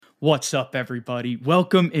What's up, everybody?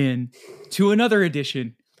 Welcome in to another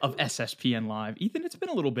edition of SSPN Live. Ethan, it's been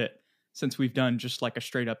a little bit since we've done just like a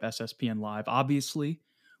straight up SSPN Live. Obviously,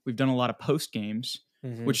 we've done a lot of post games,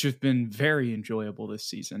 which have been very enjoyable this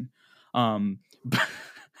season. But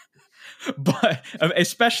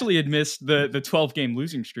especially amidst the 12-game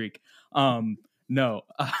losing streak. No.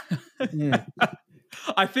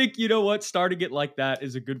 I think, you know what, starting it like that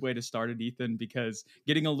is a good way to start it, Ethan, because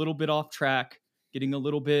getting a little bit off track, getting a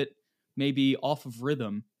little bit maybe off of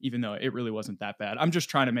rhythm, even though it really wasn't that bad. I'm just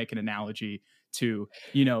trying to make an analogy to,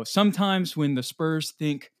 sometimes when the Spurs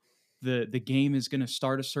think the game is going to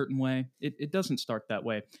start a certain way, it doesn't start that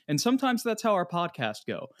way. And sometimes that's how our podcasts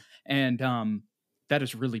go. And that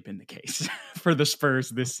has really been the case for the Spurs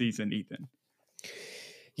this season, Ethan.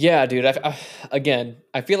 Yeah, dude. I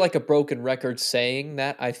feel like a broken record saying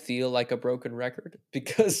that. I feel like a broken record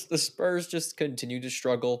because the Spurs just continue to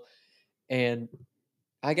struggle. And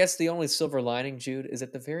I guess the only silver lining, Jude, is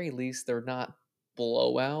at the very least they're not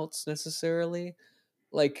blowouts necessarily.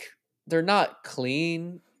 Like, they're not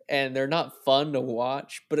clean and they're not fun to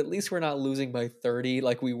watch, but at least we're not losing by 30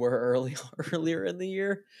 like we were earlier in the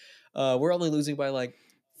year. We're only losing by like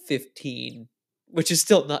 15, which is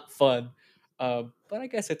still not fun. But I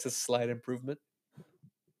guess it's a slight improvement.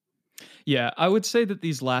 Yeah, I would say that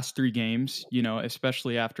these last three games,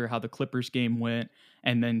 especially after how the Clippers game went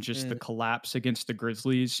and then just the collapse against the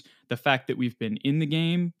Grizzlies, the fact that we've been in the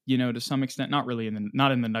game, to some extent, not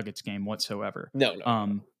in the Nuggets game whatsoever.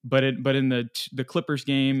 No. But in the Clippers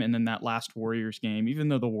game and then that last Warriors game, even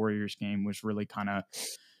though the Warriors game was really kind of,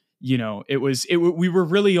 we were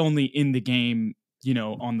really only in the game,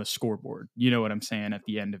 on the scoreboard, you know what I'm saying, at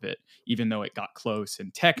the end of it, even though it got close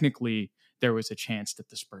and technically there was a chance that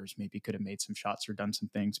the Spurs maybe could have made some shots or done some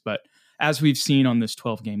things. But as we've seen on this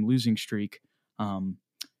 12-game losing streak,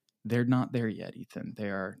 they're not there yet, Ethan. They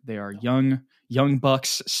are young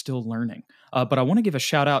bucks still learning. But I want to give a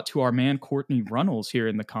shout out to our man Courtney Runnels here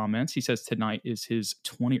in the comments. He says today is his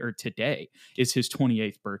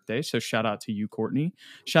 28th birthday. So shout out to you, Courtney.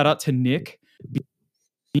 Shout out to Nick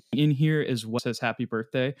in here as well, says happy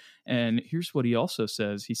birthday. And here's what he also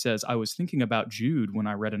says. He says, I was thinking about Jude when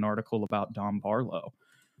I read an article about Dom Barlow.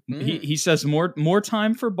 He says more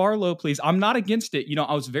time for Barlow, please. I'm not against it.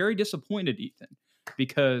 I was very disappointed, Ethan,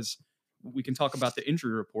 because we can talk about the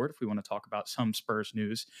injury report if we want to talk about some Spurs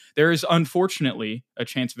news. There is unfortunately a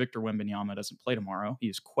chance Victor Wembanyama doesn't play tomorrow. He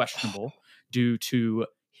is questionable due to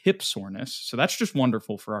hip soreness. So that's just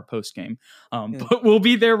wonderful for our post game. But we'll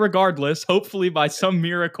be there regardless. Hopefully by some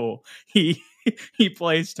miracle, he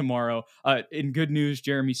plays tomorrow. In good news,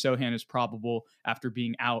 Jeremy Sohan is probable after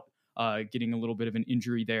being out, getting a little bit of an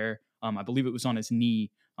injury there. I believe it was on his knee.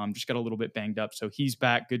 Just got a little bit banged up. So he's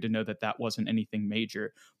back. Good to know that wasn't anything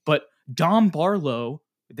major. But Dom Barlow,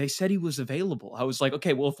 they said he was available. I was like,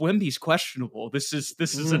 okay, well, if Wemby's questionable, this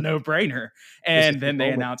is a no-brainer. And then they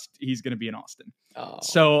announced he's going to be in Austin. Oh.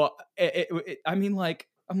 So, I'm like,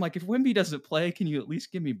 if Wemby doesn't play, can you at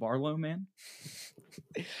least give me Barlow, man?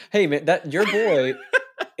 Hey, man, that your boy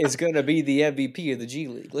is going to be the MVP of the G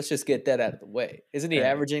League. Let's just get that out of the way. Isn't he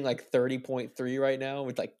averaging like 30.3 right now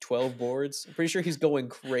with like 12 boards? I'm pretty sure he's going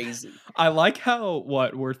crazy. I like how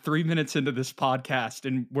we're 3 minutes into this podcast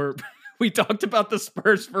and we talked about the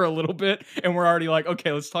Spurs for a little bit and we're already like,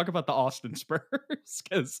 okay, let's talk about the Austin Spurs,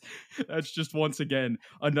 because that's just once again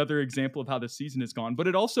another example of how the season has gone. But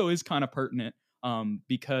it also is kind of pertinent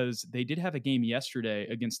because they did have a game yesterday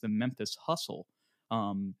against the Memphis Hustle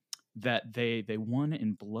that they won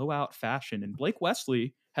in blowout fashion. And Blake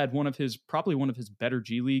Wesley had probably one of his better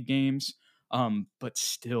G League games. But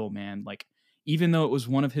still, man, like, even though it was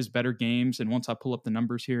one of his better games, and once I pull up the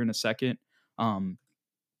numbers here in a second, there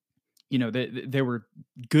were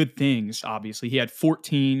good things, obviously. He had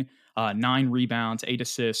 14, 9 rebounds, 8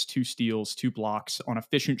 assists, 2 steals, 2 blocks on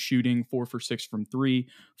efficient shooting, 4 for 6 from 3,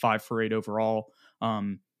 5 for 8 overall,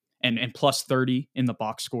 and plus 30 in the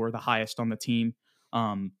box score, the highest on the team.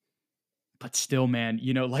 But still, man,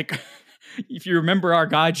 if you remember our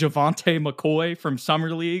guy Javonte McCoy from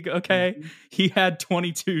Summer League, okay, he had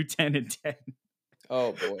 22, 10, and 10.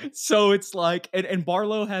 Oh boy! So it's like, and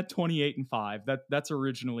Barlow had 28 and 5. That's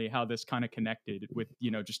originally how this kind of connected with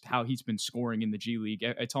just how he's been scoring in the G League.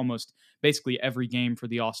 It's almost basically every game for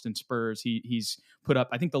the Austin Spurs. He's put up.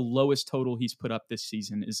 I think the lowest total he's put up this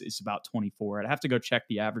season is about 24. I'd have to go check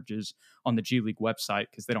the averages on the G League website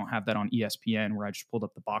because they don't have that on ESPN, where I just pulled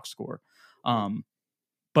up the box score.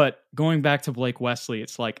 But going back to Blake Wesley,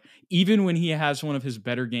 it's like, even when he has one of his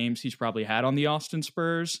better games he's probably had on the Austin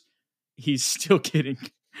Spurs, he's still getting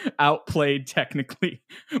outplayed technically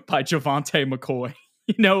by Javonte McCoy.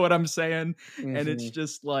 You know what I'm saying? And it's Mhm.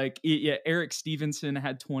 just like, yeah, Eric Stevenson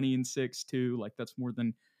had 20 and 6 too. Like that's more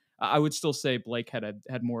than I would still say Blake had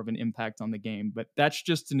more of an impact on the game, but that's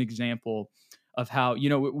just an example of how,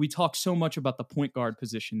 we talk so much about the point guard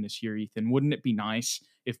position this year, Ethan. Wouldn't it be nice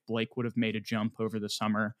if Blake would have made a jump over the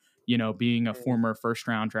summer, being a Mhm. former first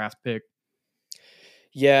round draft pick?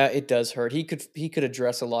 Yeah, it does hurt. He could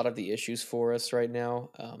address a lot of the issues for us right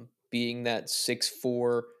now. Being that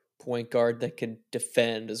 6'4" point guard that can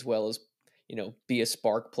defend as well as be a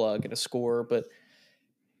spark plug and a scorer. But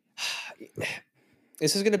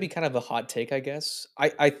this is going to be kind of a hot take, I guess.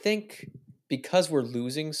 I think because we're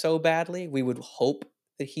losing so badly, we would hope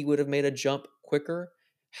that he would have made a jump quicker.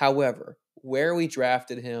 However, where we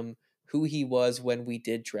drafted him, who he was when we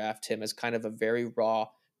did draft him as kind of a very raw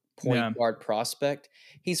point Yeah. guard prospect,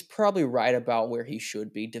 he's probably right about where he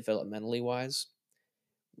should be developmentally wise.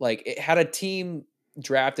 Like, had a team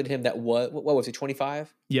drafted him that what was he,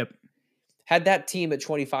 25? Yep. Had that team at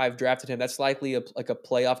 25 drafted him, that's likely like a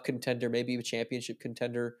playoff contender, maybe a championship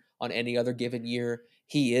contender on any other given year.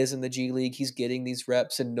 He is in the G League. He's getting these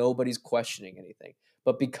reps, and nobody's questioning anything.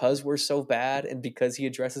 But because we're so bad, and because he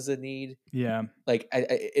addresses a need, Yeah. like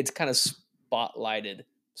it's kind of spotlit.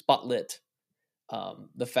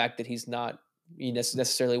 The fact that he's not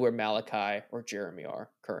necessarily where Malachi or Jeremy are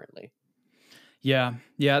currently. Yeah,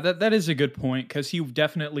 that is a good point because he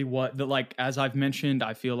definitely like as I've mentioned,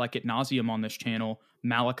 I feel like at nauseum on this channel,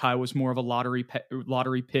 Malachi was more of a lottery pick.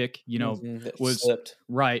 That Was slipped.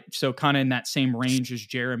 right, so kind of in that same range as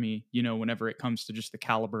Jeremy. Whenever it comes to just the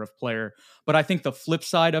caliber of player, but I think the flip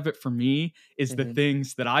side of it for me is the Hmm.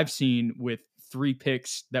 things that I've seen with 3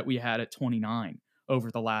 picks that we had at 29 over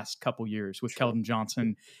the last couple years with True. Keldon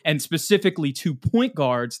Johnson, and specifically 2 point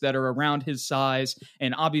guards that are around his size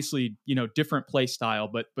and obviously different play style,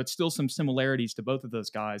 but still some similarities to both of those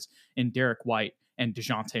guys in Derek White and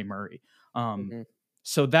DeJounte Murray. Um, Hmm.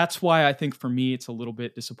 so that's why I think for me it's a little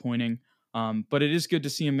bit disappointing. But it is good to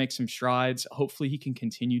see him make some strides. Hopefully he can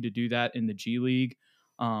continue to do that in the G League.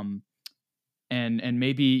 Um, and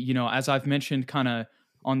maybe as I've mentioned kind of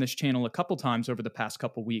on this channel a couple times over the past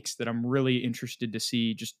couple weeks, that I'm really interested to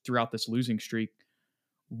see just throughout this losing streak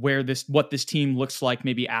what this team looks like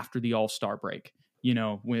maybe after the All-Star break,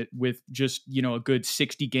 with just a good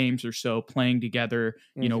 60 games or so playing together,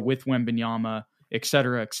 Hmm. with Wembenyama, et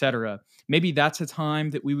cetera, et cetera. Maybe that's a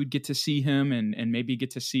time that we would get to see him and maybe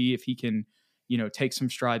get to see if he can take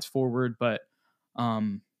some strides forward. But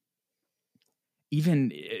um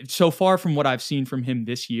even so far from what I've seen from him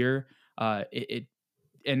this year, it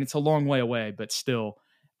and it's a long way away, but still,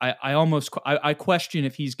 I question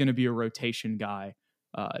if he's going to be a rotation guy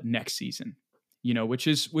next season. Which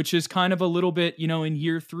is kind of a little bit, in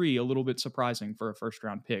year 3, a little bit surprising for a first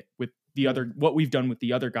round pick with the other Hmm. what we've done with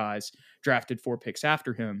the other guys drafted 4 picks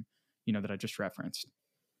after him, that I just referenced.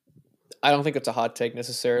 I don't think it's a hot take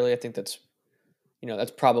necessarily. I think that's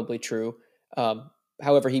probably true. Um,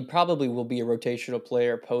 However, he probably will be a rotational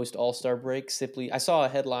player post All Star break. Simply, I saw a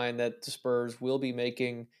headline that the Spurs will be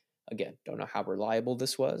making. Again, don't know how reliable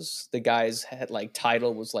this was. The guy's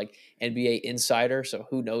title was like NBA Insider, so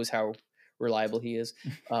who knows how reliable he is.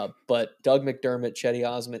 But Doug McDermott, Chetty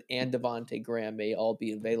Osman, and Devonte Graham may all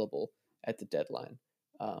be available at the deadline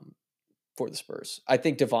for the Spurs. I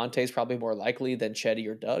think Devonte is probably more likely than Chetty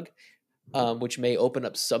or Doug, which may open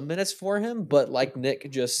up some minutes for him. But like Nick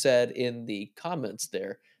just said in the comments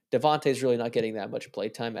there, Devonte is really not getting that much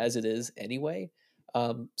playtime as it is anyway.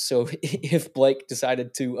 So if Blake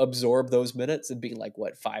decided to absorb those minutes and be like,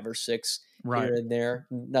 what, 5 or 6 Right. here and there,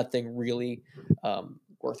 nothing really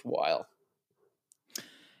worthwhile.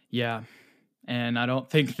 Yeah. And I don't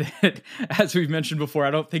think that, as we've mentioned before,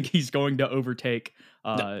 I don't think he's going to overtake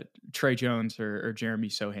No. Trey Jones or Jeremy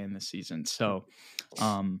Sohan this season. So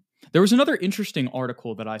there was another interesting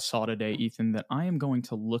article that I saw today, Ethan, that I am going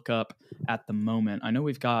to look up at the moment. I know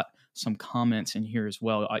we've got some comments in here as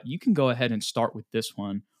well. You can go ahead and start with this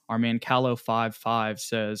one. Our man Callow55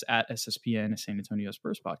 says at SSPN, a San Antonio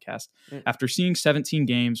Spurs podcast, Mm. after seeing 17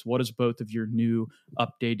 games, what is both of your new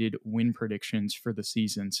updated win predictions for the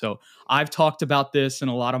season? So I've talked about this in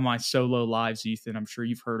a lot of my solo lives, Ethan. I'm sure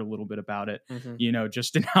you've heard a little bit about it, Mm-hmm.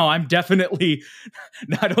 Just in how I'm definitely,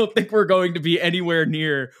 I don't think we're going to be anywhere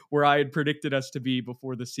near where I had predicted us to be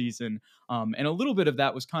before the season. And a little bit of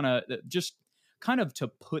that was kind of to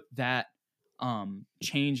put that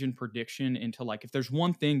change in prediction into like, if there's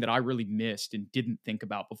one thing that I really missed and didn't think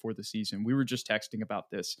about before the season, we were just texting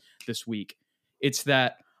about this week. It's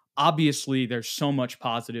that obviously there's so much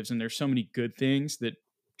positives and there's so many good things that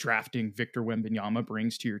drafting Victor Wembanyama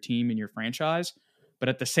brings to your team and your franchise. But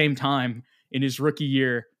at the same time, in his rookie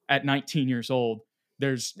year at 19 years old,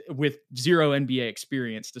 there's with zero NBA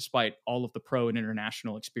experience, despite all of the pro and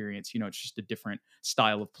international experience, it's just a different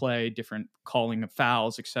style of play, different calling of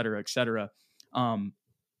fouls, et cetera, et cetera. That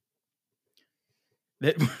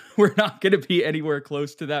we're not going to be anywhere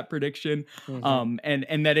close to that prediction.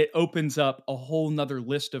 And that it opens up a whole nother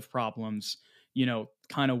list of problems,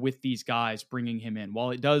 kind of with these guys bringing him in. While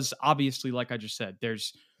it does, obviously, like I just said,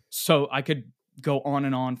 so I could go on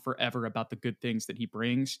and on forever about the good things that he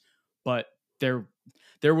brings, but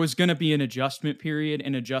there was going to be an adjustment period,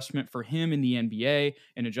 an adjustment for him in the NBA,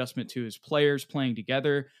 an adjustment to his players playing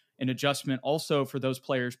together, an adjustment also for those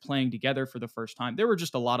players playing together for the first time. There were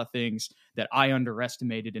just a lot of things that I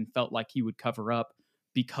underestimated and felt like he would cover up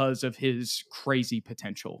because of his crazy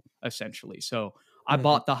potential, essentially. So I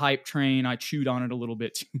bought the hype train. I chewed on it a little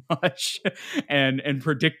bit too much and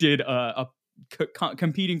predicted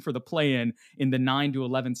competing for the play-in in the 9 to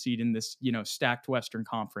 11 seed in this, stacked Western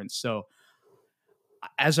Conference. So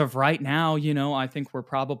as of right now, I think we're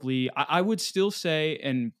probably, I would still say,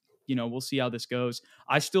 and we'll see how this goes.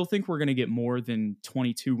 I still think we're going to get more than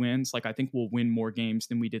 22 wins. Like, I think we'll win more games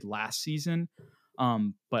than we did last season.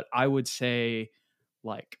 But I would say,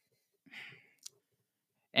 like,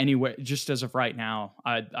 anyway, just as of right now,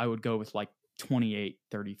 I would go with like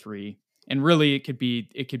 28-33. And really it could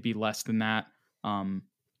be less than that.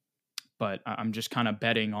 But I'm just kind of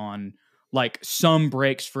betting on like some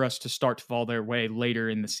breaks for us to start to fall their way later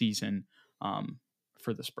in the season.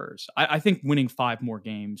 For the Spurs. I think winning 5 more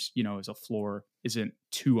games, as a floor isn't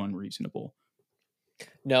too unreasonable.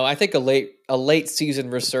 No, I think a late season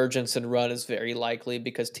resurgence and run is very likely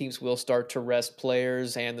because teams will start to rest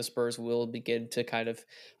players and the Spurs will begin to kind of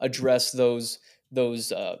address those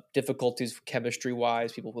difficulties chemistry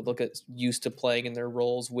wise. People will look at used to playing in their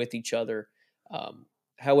roles with each other.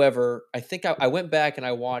 However, I think I went back and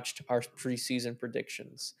I watched our preseason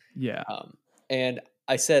predictions. Yeah. And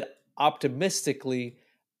I said optimistically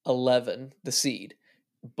 11, the seed,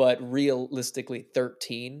 but realistically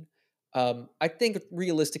 13. I think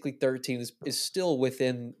realistically 13 is still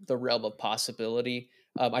within the realm of possibility.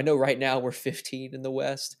 I know right now we're 15 in the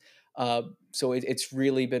West. So it's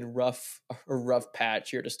really been a rough patch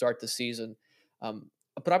here to start the season.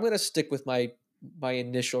 But I'm going to stick with my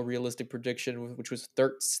initial realistic prediction, which was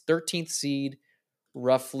 13th seed,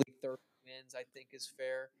 roughly 30 wins, I think is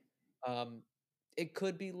fair. It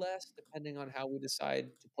could be less depending on how we decide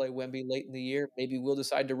to play Wemby late in the year. Maybe we'll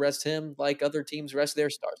decide to rest him like other teams rest their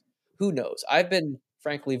stars. Who knows? I've been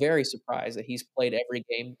frankly very surprised that he's played every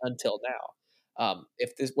game until now.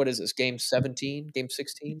 What is this, game 17, game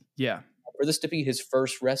 16? Yeah. For this to be his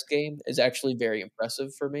first rest game is actually very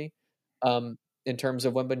impressive for me in terms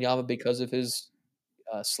of Wembanyama because of his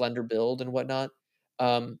slender build and whatnot.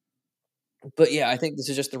 But yeah, I think this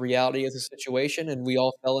is just the reality of the situation, and we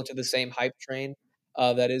all fell into the same hype train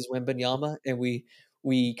that is Wembanyama, and we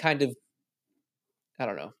kind of, I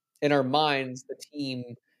don't know, in our minds, the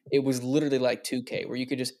team, it was literally like 2K, where you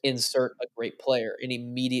could just insert a great player, and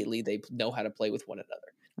immediately they know how to play with one another.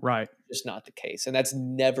 Right. Just not the case, and that's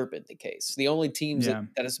never been the case. The only teams that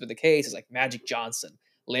has been the case is like Magic Johnson,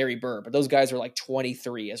 Larry Bird, but those guys are like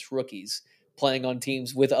 23 as rookies playing on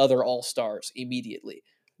teams with other all-stars immediately.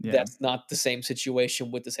 Yeah. That's not the same situation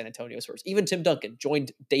with the San Antonio Spurs. Even Tim Duncan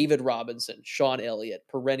joined David Robinson, Sean Elliott,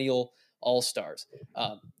 perennial all-stars.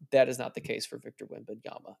 That is not the case for Victor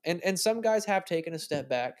Wembanyama. And some guys have taken a step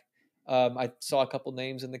back. I saw a couple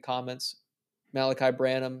names in the comments. Malachi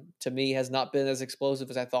Branham, to me, has not been as explosive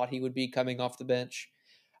as I thought he would be coming off the bench.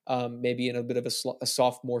 Maybe in a bit of a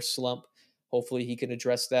sophomore slump. Hopefully he can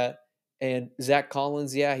address that. And Zach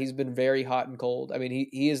Collins, yeah, he's been very hot and cold. I mean,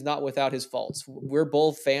 he is not without his faults. We're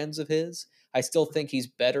both fans of his. I still think he's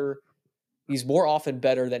better. He's more often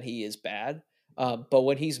better than he is bad. But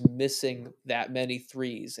when he's missing that many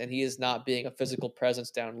threes and he is not being a physical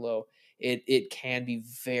presence down low, it can be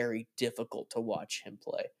very difficult to watch him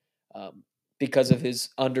play because of his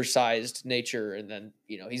undersized nature. And then,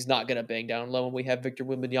 he's not going to bang down low when we have Victor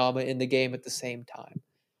Wembanyama in the game at the same time.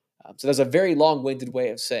 So that's a very long-winded way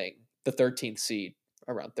of saying the 13th seed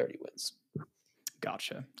around 30 wins.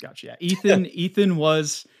 Gotcha. Yeah.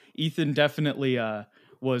 Ethan definitely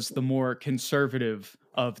was the more conservative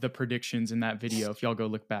of the predictions in that video. If y'all go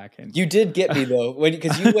look back, and you did get me though,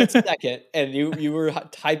 because you went second and you were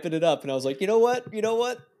typing it up, and I was like, you know what,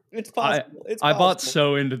 it's possible. I bought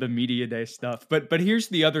so into the media day stuff, but here's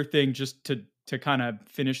the other thing, just to kind of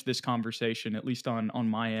finish this conversation, at least on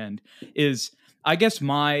my end, is I guess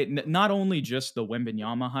not only just the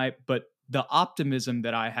Wembanyama hype, but the optimism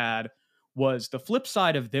that I had was the flip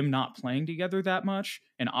side of them not playing together that much.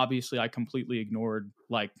 And obviously I completely ignored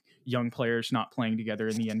like young players not playing together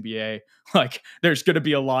in the NBA. Like there's going to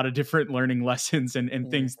be a lot of different learning lessons and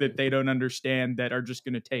things that they don't understand that are just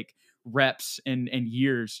going to take reps and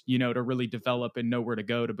years, to really develop and know where to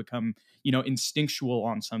go to become, instinctual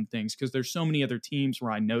on some things. Cause there's so many other teams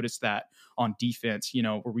where I noticed that on defense,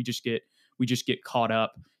 where we just get caught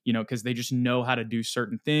up, because they just know how to do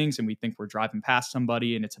certain things and we think we're driving past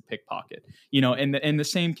somebody and it's a pickpocket, and the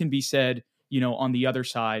same can be said, on the other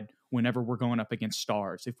side, whenever we're going up against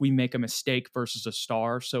stars. If we make a mistake versus a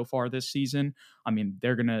star so far this season, I mean,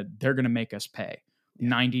 they're going to make us pay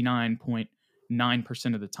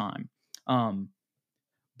 99.9% of the time.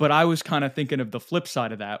 But I was kind of thinking of the flip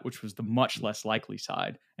side of that, which was the much less likely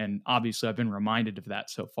side. And obviously I've been reminded of that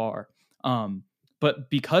so far. But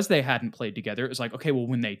because they hadn't played together, it was like, okay, well,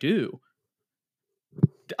 when they do,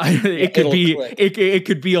 it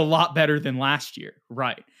could be a lot better than last year.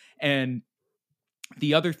 Right. And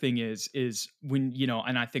the other thing is when,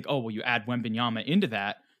 and I think, oh, well, you add Wembenyama into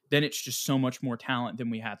that, then it's just so much more talent than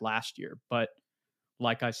we had last year. But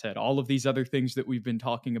like I said, all of these other things that we've been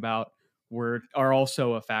talking about are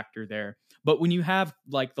also a factor there. But when you have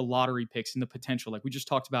like the lottery picks and the potential, like we just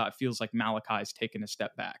talked about, it feels like Malachi's taken a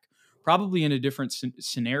step back. Probably in a different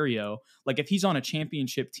scenario. Like if he's on a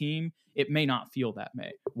championship team, it may not feel that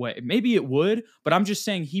way. Maybe it would, but I'm just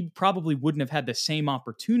saying he probably wouldn't have had the same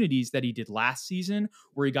opportunities that he did last season,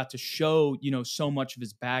 where he got to show, so much of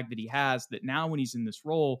his bag that he has, that now when he's in this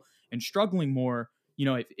role and struggling more,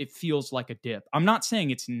 it feels like a dip. I'm not saying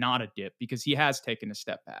it's not a dip because he has taken a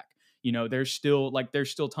step back. There's still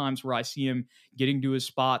times where I see him getting to his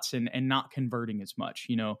spots and not converting as much.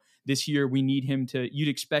 This year we need him you'd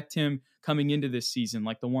expect him coming into this season.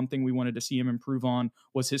 Like the one thing we wanted to see him improve on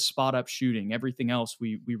was his spot up shooting. Everything else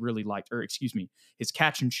we really liked, his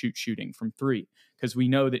catch and shoot shooting from three, because we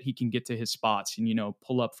know that he can get to his spots and,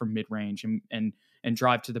 pull up from mid range and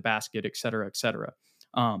drive to the basket, et cetera, et cetera.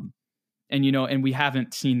 And we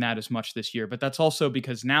haven't seen that as much this year, but that's also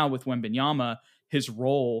because now with Wembenyama, his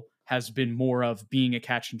role has been more of being a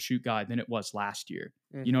catch and shoot guy than it was last year.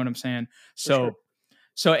 Mm-hmm. You know what I'm saying?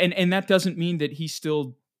 And that doesn't mean that he's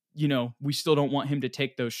still, we still don't want him to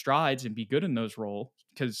take those strides and be good in those roles.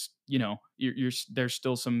 Cause there's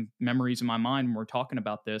still some memories in my mind when we're talking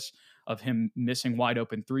about this of him missing wide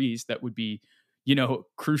open threes that would be,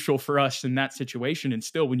 crucial for us in that situation. And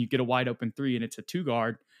still when you get a wide open three and it's a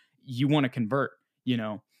 2-guard, you want to convert,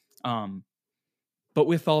 but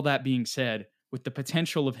with all that being said, with the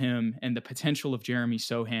potential of him and the potential of Jeremy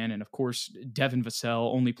Sohan, and of course, Devin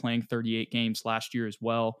Vassell only playing 38 games last year as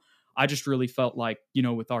well, I just really felt like,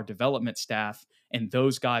 with our development staff and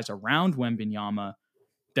those guys around Wembenyama,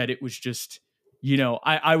 that it was just,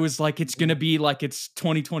 I was like, it's going to be like it's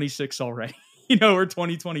 2026 already, or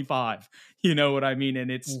 2025, you know what I mean? And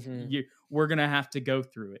it's, we're going to have to go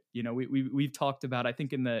through it. We've talked about, I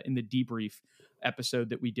think in the debrief episode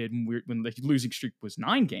that we did when the losing streak was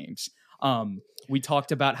 9 games, we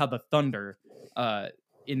talked about how the Thunder,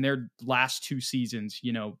 in their last 2 seasons,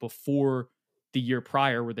 before the year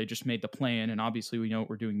prior where they just made the play-in, and obviously we know what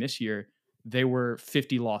we're doing this year, they were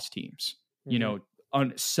 50 loss teams,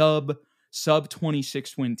 on sub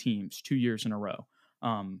 26 win teams 2 years in a row.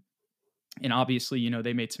 And obviously,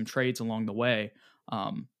 they made some trades along the way.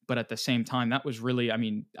 But at the same time, that was really,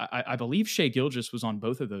 I believe Shai Gilgeous was on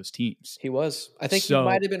both of those teams. He was. I think he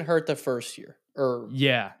might have been hurt the first year.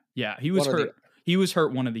 Yeah. He was hurt. He was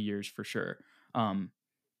hurt one of the years for sure.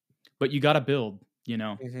 But you got to build,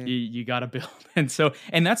 you got to build.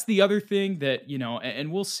 And that's the other thing that,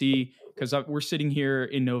 and we'll see, because we're sitting here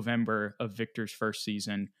in November of Victor's first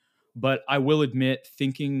season. But I will admit,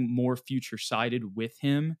 thinking more future sighted with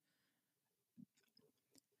him,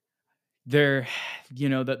 the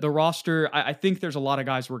roster, I think there's a lot of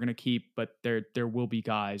guys we're going to keep, but there will be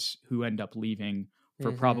guys who end up leaving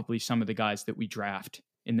for probably some of the guys that we draft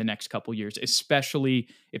in the next couple years, especially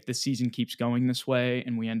if the season keeps going this way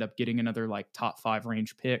and we end up getting another like top 5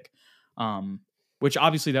 range pick, which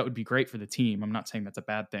obviously that would be great for the team. I'm not saying that's a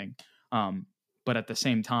bad thing. But at the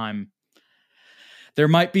same time, there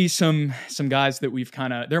might be some guys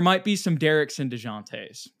that there might be some Derricks and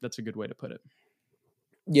DeJountes. That's a good way to put it.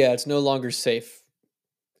 Yeah, it's no longer safe.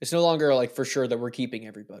 It's no longer like for sure that we're keeping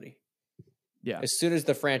everybody. Yeah. As soon as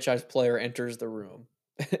the franchise player enters the room,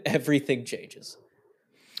 everything changes.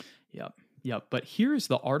 Yep. But here's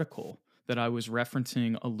the article that I was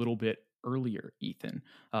referencing a little bit earlier, Ethan,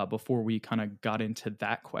 before we kind of got into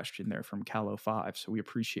that question there from Callow 5. So we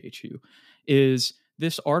appreciate you. Is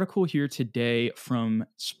this article here today from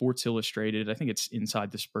Sports Illustrated, I think it's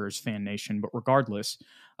Inside the Spurs Fan Nation, but regardless,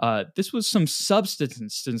 this was some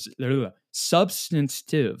substantive,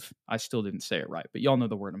 I still didn't say it right, but y'all know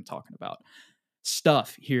the word I'm talking about,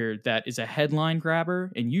 stuff here that is a headline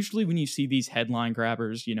grabber. And usually when you see these headline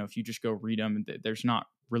grabbers, if you just go read them, there's not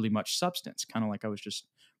really much substance, kind of like I was just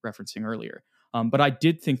referencing earlier. But I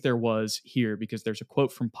did think there was here because there's a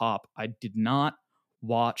quote from Pop. I did not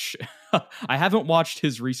watch, I haven't watched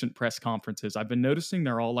his recent press conferences. I've been noticing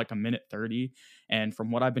they're all like a minute 30. And from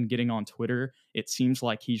what I've been getting on Twitter, it seems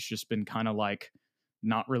like he's just been kind of like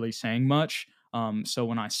not really saying much. So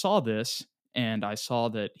when I saw this, and I saw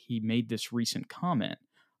that he made this recent comment.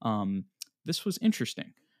 This was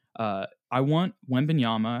interesting. I want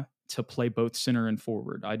Wembenyama to play both center and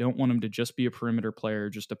forward. I don't want him to just be a perimeter player,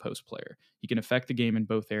 just a post player. He can affect the game in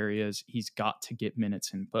both areas. He's got to get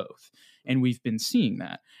minutes in both. And we've been seeing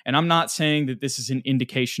that. And I'm not saying that this is an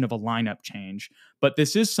indication of a lineup change, but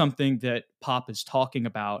this is something that Pop is talking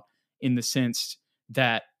about in the sense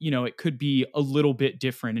that, it could be a little bit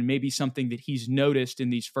different and maybe something that he's noticed in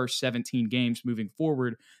these first 17 games moving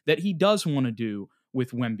forward that he does want to do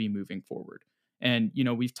with Wemby moving forward. And,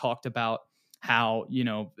 we've talked about how,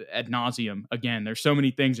 ad nauseum, again, there's so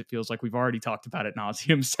many things it feels like we've already talked about ad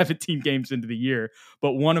nauseum 17 games into the year.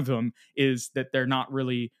 But one of them is that they're not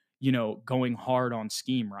really, going hard on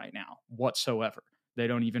scheme right now whatsoever. They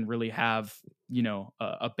don't even really have,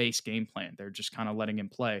 a base game plan. They're just kind of letting him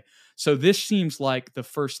play. So this seems like the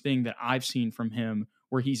first thing that I've seen from him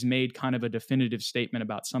where he's made kind of a definitive statement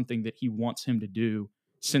about something that he wants him to do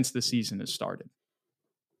since the season has started.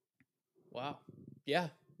 Wow. Yeah,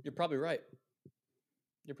 you're probably right.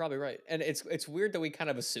 You're probably right. And it's weird that we kind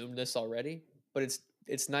of assumed this already, but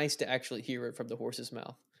it's nice to actually hear it from the horse's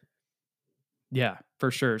mouth. Yeah,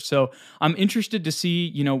 for sure. So I'm interested to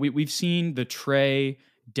see, we've seen the Trey,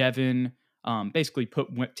 Devin, basically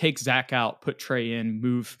take Zach out, put Trey in,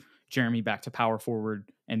 move Jeremy back to power forward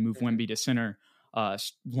and move Wemby to center,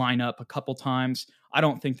 line up a couple times. I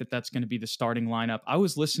don't think that that's going to be the starting lineup. I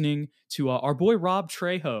was listening to our boy Rob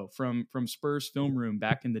Trejo from Spurs Film Room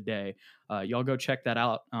back in the day. Y'all go check that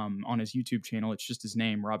out on his YouTube channel. It's just his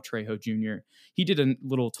name, Rob Trejo Jr. He did a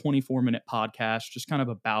little 24-minute podcast just kind of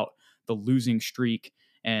about the losing streak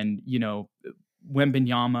and,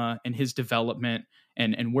 Wembenyama and his development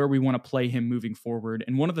and where we want to play him moving forward.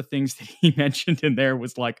 And one of the things that he mentioned in there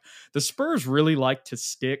was like the Spurs really like to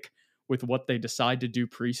stick with what they decide to do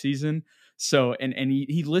preseason. So, and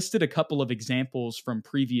he listed a couple of examples from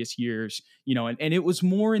previous years, and it was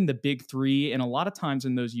more in the big three. And a lot of times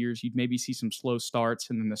in those years, you'd maybe see some slow starts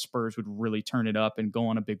and then the Spurs would really turn it up and go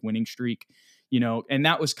on a big winning streak, and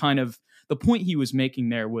that was kind of the point he was making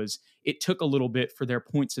there was it took a little bit for their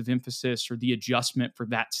points of emphasis or the adjustment for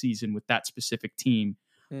that season with that specific team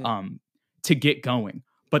to get going.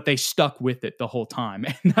 But they stuck with it the whole time.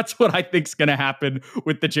 And that's what I think is going to happen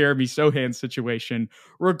with the Jeremy Sohan situation,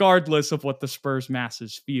 regardless of what the Spurs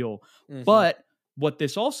masses feel. Mm-hmm. But what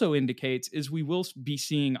this also indicates is we will be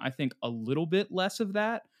seeing, I think, a little bit less of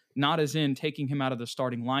that, not as in taking him out of the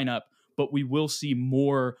starting lineup, but we will see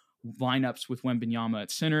more lineups with Wembenyama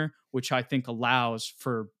at center, which I think allows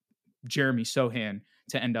for Jeremy Sohan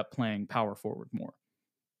to end up playing power forward more.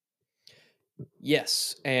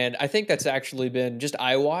 Yes, and I think that's actually been just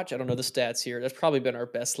I watch. I don't know the stats here. That's probably been our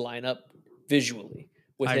best lineup visually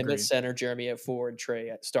with him at center, Jeremy at forward,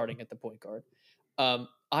 Trey starting at the point guard.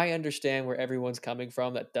 I understand where everyone's coming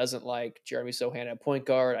from that doesn't like Jeremy Sohan at point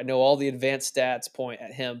guard. I know all the advanced stats point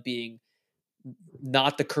at him being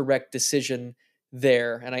not the correct decision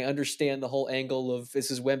there, and I understand the whole angle of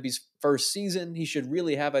this is Wemby's first season. He should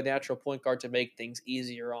really have a natural point guard to make things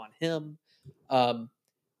easier on him.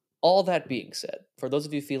 All that being said, for those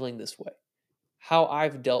of you feeling this way, how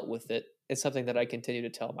I've dealt with it is something that I continue to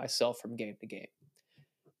tell myself from game to game.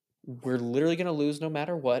 We're literally going to lose no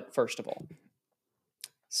matter what, first of all.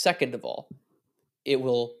 Second of all, it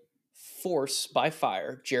will force by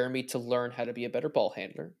fire Jeremy to learn how to be a better ball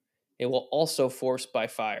handler. It will also force by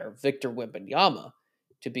fire Victor Wembanyama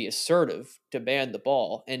to be assertive, demand the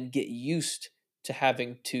ball, and get used to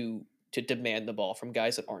having to demand the ball from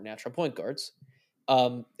guys that aren't natural point guards.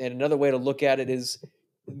 And another way to look at it is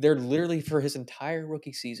they're literally for his entire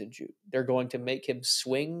rookie season, Jude, they're going to make him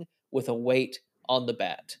swing with a weight on the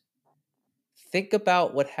bat. Think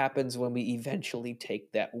about what happens when we eventually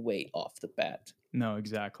take that weight off the bat. No,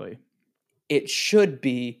 exactly. It should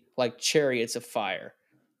be like chariots of fire.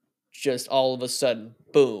 Just all of a sudden,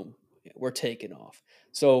 boom, we're taking off.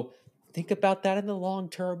 So think about that in the long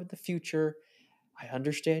term, in the future. I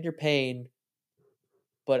understand your pain,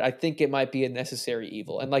 but I think it might be a necessary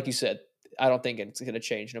evil. And like you said, I don't think it's going to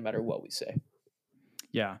change no matter what we say.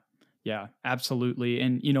 Yeah. Yeah, absolutely.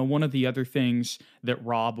 And, one of the other things that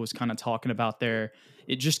Rob was kind of talking about there,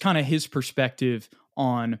 it just kind of his perspective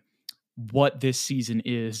on what this season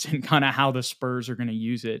is and kind of how the Spurs are going to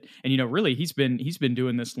use it. And, really he's been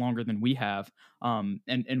doing this longer than we have.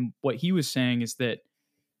 And what he was saying is that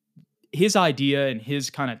his idea and his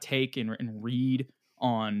kind of take and read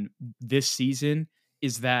on this season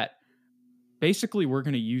is that basically we're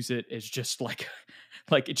going to use it as just like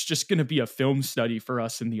it's just going to be a film study for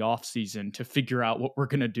us in the off season to figure out what we're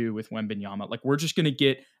going to do with Wembanyama. Like we're just going to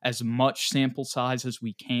get as much sample size as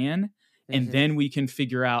we can, and then we can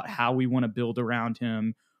figure out how we want to build around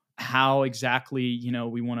him, how exactly,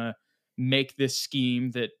 we want to make this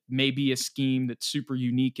scheme that may be a scheme that's super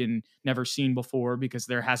unique and never seen before because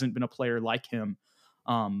there hasn't been a player like him.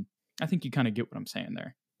 I think you kind of get what I'm saying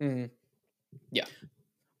there. Mm-hmm. Yeah.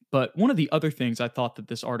 But one of the other things I thought that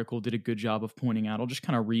this article did a good job of pointing out, I'll just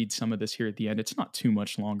kind of read some of this here at the end. It's not too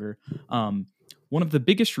much longer. One of the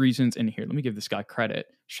biggest reasons, and here, let me give this guy credit.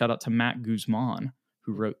 Shout out to Matt Guzman,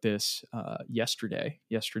 who wrote this yesterday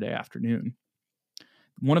afternoon.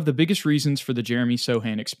 One of the biggest reasons for the Jeremy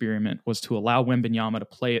Sohan experiment was to allow Wembanyama to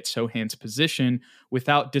play at Sohan's position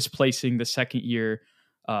without displacing the second-year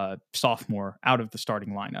sophomore out of the starting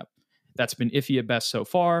lineup. That's been iffy at best so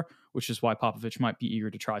far, which is why Popovich might be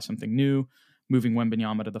eager to try something new. Moving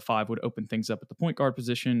Wembanyama to the 5 would open things up at the point guard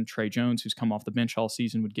position. Trey Jones, who's come off the bench all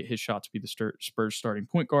season, would get his shot to be the Spurs starting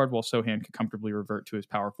point guard, while Sohan could comfortably revert to his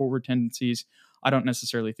power forward tendencies. I don't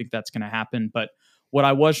necessarily think that's going to happen, but what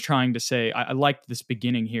I was trying to say, I liked this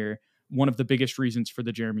beginning here. One of the biggest reasons for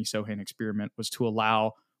the Jeremy Sohan experiment was to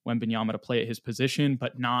allow Wembanyama to play at his position,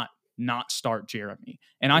 but not start Jeremy.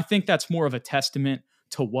 And I think that's more of a testament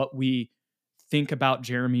to what we think about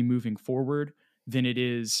Jeremy moving forward than it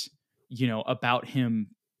is, about him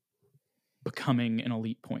becoming an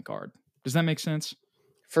elite point guard. Does that make sense?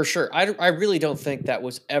 For sure. I really don't think that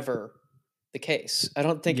was ever the case. I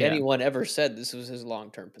don't think anyone ever said this was his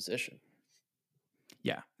long-term position.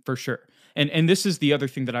 Yeah, for sure. And this is the other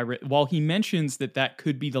thing that I read. While he mentions that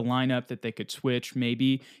could be the lineup that they could switch,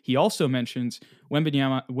 maybe, he also mentions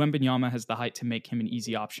Wembanyama has the height to make him an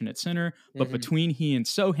easy option at center, but between he and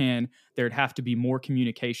Sohan, there'd have to be more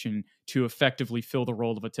communication to effectively fill the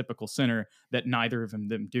role of a typical center that neither of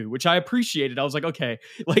them do, which I appreciated. I was like, okay,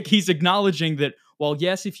 like he's acknowledging that, well,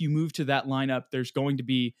 yes, if you move to that lineup, there's going to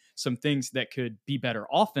be some things that could be better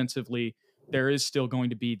offensively. There is still going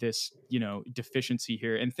to be this, deficiency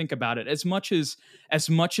here. And think about it, as much as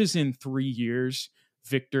in 3 years,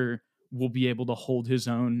 Victor will be able to hold his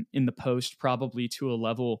own in the post, probably to a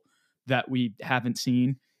level that we haven't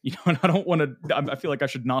seen. And I don't want to, I feel like I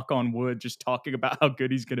should knock on wood just talking about how good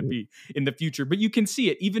he's going to be in the future. But you can see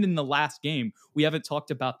it even in the last game. We haven't talked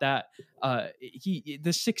about that.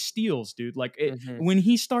 The 6 steals, dude. Like when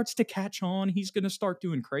he starts to catch on, he's going to start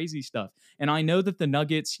doing crazy stuff. And I know that the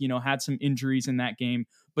Nuggets, had some injuries in that game,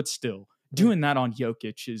 but still doing that on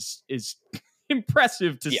Jokic is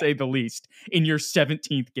impressive to say the least in your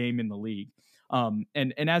 17th game in the league.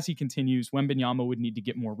 And as he continues, Wembanyama would need to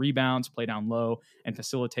get more rebounds, play down low, and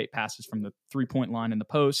facilitate passes from the 3-point line in the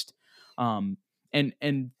post. And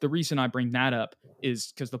the reason I bring that up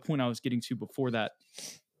is because the point I was getting to before that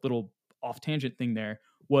little off tangent thing there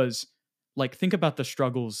was, like, think about the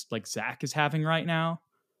struggles like Zach is having right now.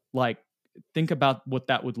 Like, think about what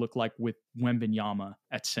that would look like with Wembanyama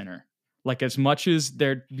at center. Like, as much as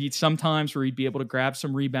there'd be some times where he'd be able to grab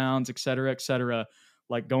some rebounds, et cetera,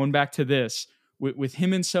 like going back to this, with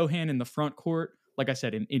him and Sohan in the front court, like I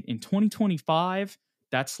said, in 2025,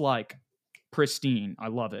 that's like pristine. I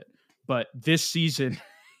love it. But this season,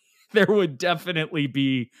 there would definitely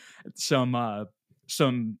be some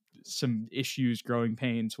issues, growing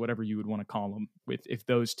pains, whatever you would want to call them, if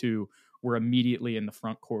those two were immediately in the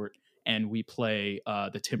front court and we play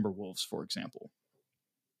the Timberwolves, for example.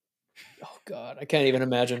 Oh God, I can't even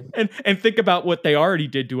imagine. And think about what they already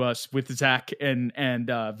did to us with Zach and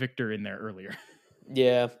Victor in there earlier.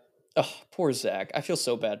 Yeah. Oh, poor Zach. I feel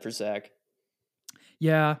so bad for Zach.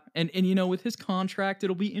 Yeah, and with his contract,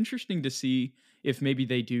 it'll be interesting to see if maybe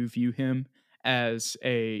they do view him as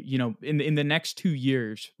a, in the next 2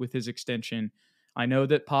 years with his extension. I know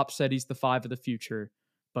that Pop said he's the 5 of the future,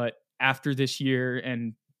 but after this year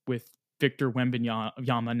and with Victor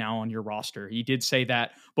Wembanyama now on your roster, he did say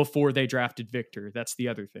that before they drafted Victor. That's the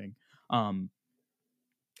other thing.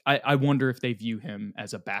 I wonder if they view him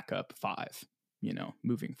as a backup 5,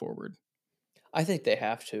 moving forward. I think they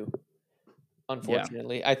have to.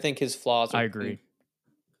 Unfortunately, I think his flaws. I agree.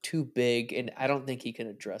 too big, and I don't think he can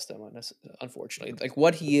address them unfortunately. Like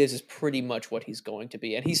what he is pretty much what he's going to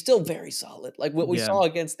be, and he's still very solid. Like what we Yeah, saw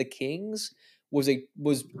against the Kings was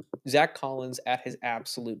Zach Collins at his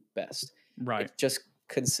absolute best. right. It's just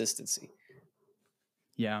consistency.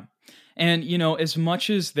 Yeah. And, as much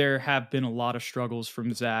as there have been a lot of struggles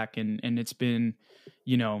from Zach and it's been,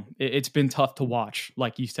 it's been tough to watch,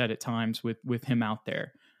 like you said, at times with him out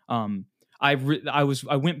there. Um, I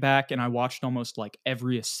went back and I watched almost like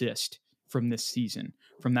every assist from this season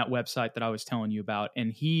from that website that I was telling you about.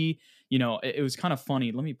 And he, it was kind of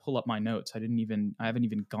funny. Let me pull up my notes. I haven't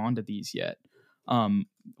even gone to these yet.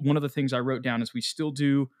 One of the things I wrote down is we still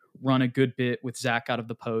do run a good bit with Zach out of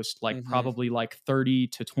the post, like probably like 30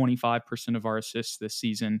 to 25% of our assists this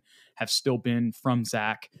season have still been from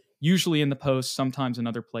Zach, usually in the post, sometimes in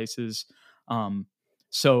other places.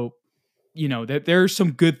 So, there are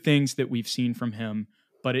some good things that we've seen from him,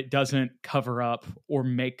 but it doesn't cover up or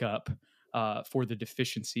make up for the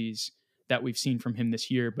deficiencies that we've seen from him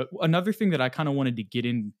this year. But another thing that I kind of wanted to get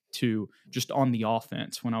into just on the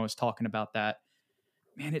offense when I was talking about that,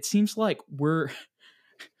 man, it seems like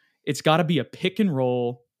it's got to be a pick and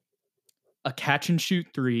roll, a catch and shoot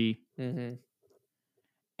 3. Mm-hmm.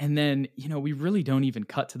 And then, we really don't even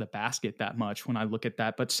cut to the basket that much when I look at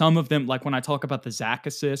that. But some of them, like when I talk about the Zach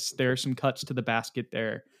assists, there are some cuts to the basket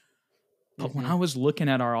there. But when I was looking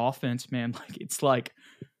at our offense, man, like it's like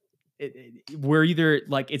we're either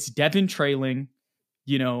like it's Devin trailing,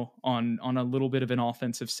 on a little bit of an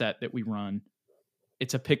offensive set that we run.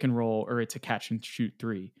 It's a pick and roll or it's a catch and shoot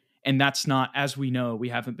 3. And that's not, as we know, we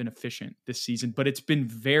haven't been efficient this season, but it's been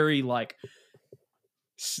very like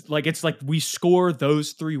it's like we score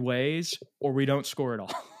those 3 ways or we don't score at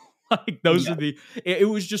all. Like those are it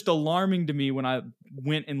was just alarming to me when I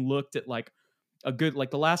went and looked at like a good,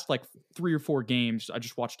 like the last like 3 or 4 games. I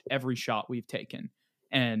just watched every shot we've taken.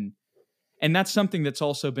 And that's something that's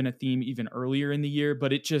also been a theme even earlier in the year,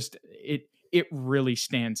 but it really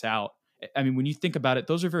stands out. I mean, when you think about it,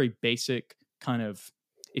 those are very basic kind of,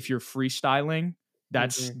 if you're freestyling,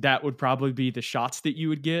 that would probably be the shots that you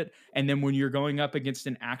would get. And then when you're going up against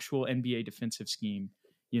an actual NBA defensive scheme,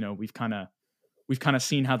 we've kind of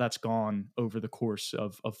seen how that's gone over the course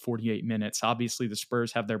of 48 minutes. Obviously, the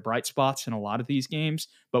Spurs have their bright spots in a lot of these games,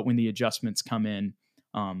 but when the adjustments come in,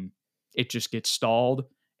 it just gets stalled.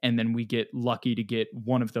 And then we get lucky to get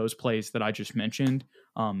one of those plays that I just mentioned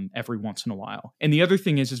every once in a while. And the other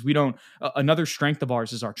thing is we don't. Another strength of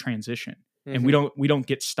ours is our transition, and we don't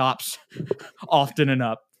get stops often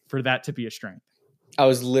enough for that to be a strength. I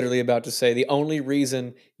was literally about to say the only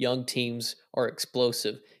reason young teams are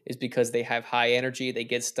explosive is because they have high energy, they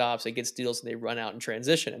get stops, they get steals, and they run out in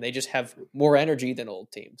transition, and they just have more energy than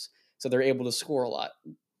old teams, so they're able to score a lot.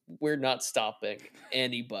 We're not stopping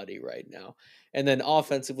anybody right now. And then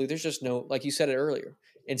offensively, there's just no, like you said it earlier,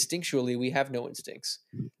 instinctually, we have no instincts.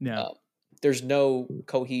 No. There's no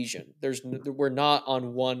cohesion. We're not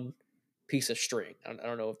on one piece of string. I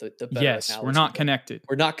don't know if the better yes, we're not connected.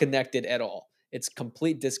 We're not connected at all. It's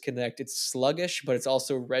complete disconnect. It's sluggish, but it's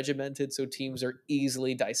also regimented, so teams are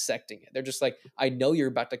easily dissecting it. They're just like, I know you're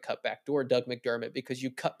about to cut back door, Doug McDermott, because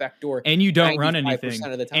you cut back door and you don't run anything.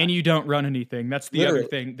 Of the time. And you don't run anything. That's the other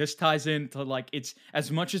thing. This ties into like, it's as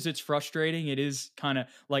much as it's frustrating, it is kind of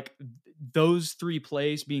like those 3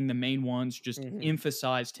 plays being the main ones just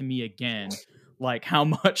emphasize to me again, like how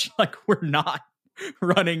much like we're not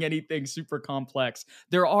running anything super complex.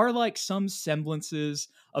 There are like some semblances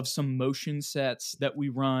of some motion sets that we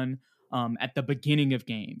run at the beginning of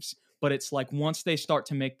games, but it's like once they start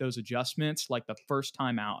to make those adjustments, like the first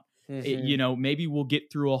time out, maybe we'll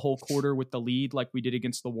get through a whole quarter with the lead like we did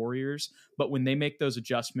against the Warriors, but when they make those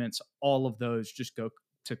adjustments, all of those just go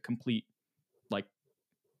to complete like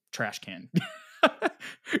trash can.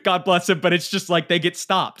 God bless them, but it's just like they get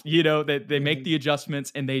stopped, they make the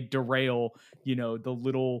adjustments and they derail, the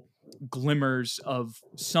little glimmers of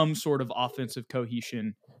some sort of offensive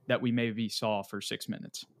cohesion that we maybe saw for 6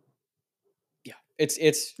 minutes. Yeah,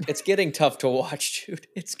 it's getting tough to watch, dude.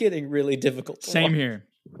 It's getting really difficult to Same watch. here.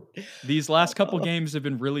 These last couple games have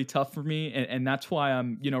been really tough for me, and that's why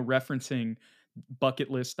I'm, referencing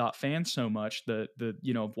bucketlist.fan so much, the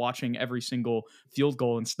watching every single field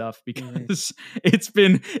goal and stuff, because it's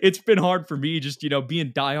been hard for me just,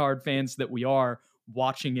 being diehard fans that we are,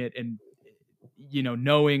 watching it and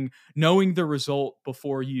knowing the result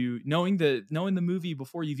before knowing the movie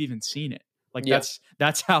before you've even seen it. Like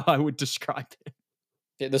that's how I would describe it.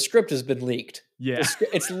 Yeah, the script has been leaked. Yeah.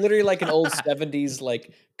 It's literally like an old 70s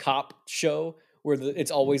like cop show where it's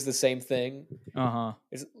always the same thing.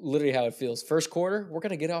 It's literally how it feels. First quarter, we're going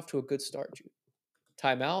to get off to a good start, Jude.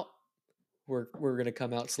 Timeout, we're going to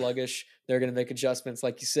come out sluggish. They're going to make adjustments,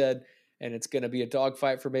 like you said, and it's going to be a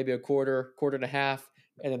dogfight for maybe a quarter and a half,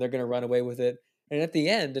 and then they're going to run away with it. And at the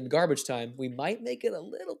end, in garbage time, we might make it a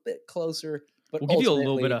little bit closer, but We'll give you a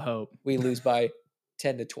little bit ultimately of hope. we lose by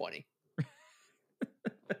 10-20.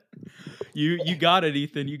 You got it,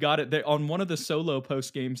 Ethan. You got it. On one of the solo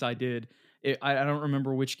post games I did, I don't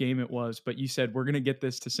remember which game it was, but you said we're going to get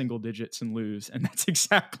this to single digits and lose, and that's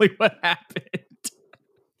exactly what happened.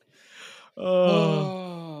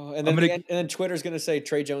 And then Twitter's going to say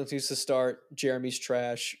Trey Jones needs to start, Jeremy's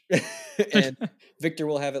trash, and Victor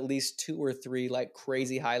will have at least 2 or 3 like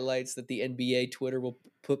crazy highlights that the NBA Twitter will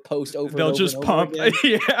post over. They'll and over just and pump, over again.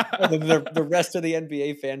 yeah. And then the rest of the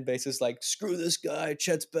NBA fan base is like, screw this guy,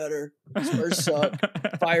 Chet's better, Spurs suck,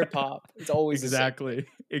 fire pop. It's always exactly.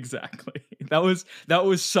 That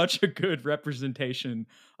was such a good representation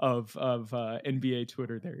of NBA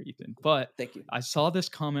Twitter there, Ethan. But thank you. I saw this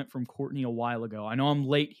comment from Courtney a while ago. I know I'm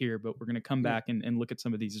late here, but we're going to come back and look at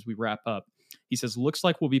some of these as we wrap up. He says, looks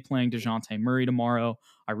like we'll be playing DeJounte Murray tomorrow.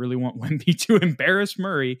 I really want Wemby to embarrass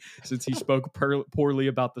Murray since he spoke poorly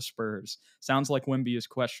about the Spurs. Sounds like Wemby is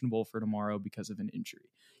questionable for tomorrow because of an injury.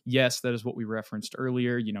 Yes, that is what we referenced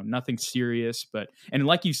earlier. Nothing serious, and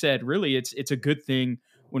like you said, really, it's a good thing.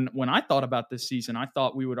 When I thought about this season, I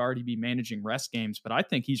thought we would already be managing rest games, but I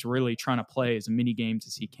think he's really trying to play as many games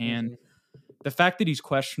as he can. Mm-hmm. The fact that he's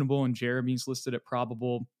questionable and Jeremy's listed at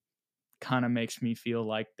probable kind of makes me feel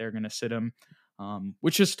like they're going to sit him,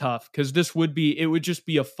 which is tough because it would just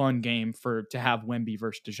be a fun game to have Wemby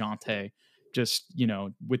versus DeJounte, just,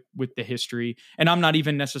 with the history. And I'm not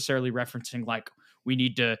even necessarily referencing like we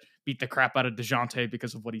need to beat the crap out of DeJounte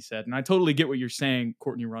because of what he said. And I totally get what you're saying,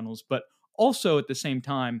 Courtney Runnels, but also at the same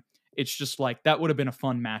time, it's just like that would have been a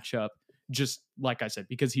fun matchup, just like I said,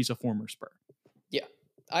 because he's a former Spur. Yeah.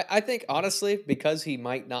 I think, honestly, because he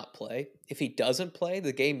might not play, if he doesn't play,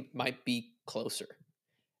 the game might be closer.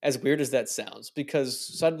 As weird as that sounds,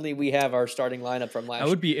 because suddenly we have our starting lineup from last year. That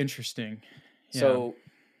would be interesting. Yeah. So,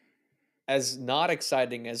 as not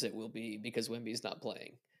exciting as it will be because Wemby's not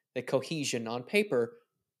playing, the cohesion on paper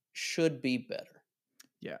should be better.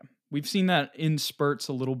 Yeah. We've seen that in spurts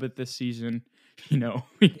a little bit this season.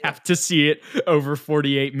 We have to see it over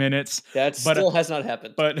 48 minutes. That still has not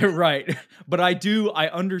happened. But right. But I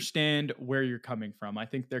understand where you're coming from. I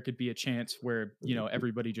think there could be a chance where,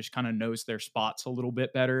 everybody just kind of knows their spots a little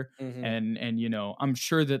bit better. Mm-hmm. And I'm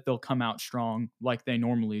sure that they'll come out strong like they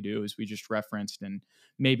normally do, as we just referenced, and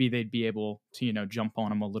maybe they'd be able to, jump on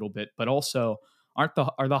them a little bit. But also, are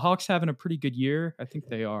the Hawks having a pretty good year? I think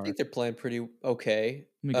they are. I think they're playing pretty okay.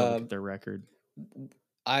 Let me go look at their record.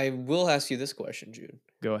 I will ask you this question, Jude.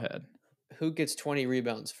 Go ahead. Who gets 20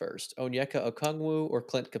 rebounds first, Onyeka Okongwu or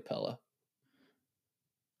Clint Capella?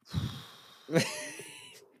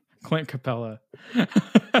 Clint Capella.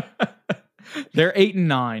 They're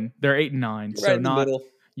 8-9. They're 8-9. Right so in the middle.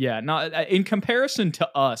 Yeah, not in comparison to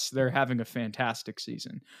us. They're having a fantastic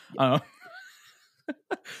season. Yeah.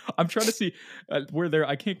 I'm trying to see where they're.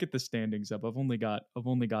 I can't get the standings up. I've only got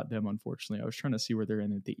them. Unfortunately, I was trying to see where they're at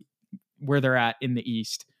in the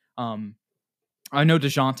East. I know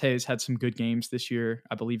DeJounte has had some good games this year.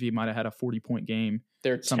 I believe he might have had a 40-point game.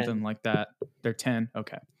 They're something 10. Like that. They're 10.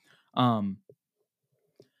 Okay.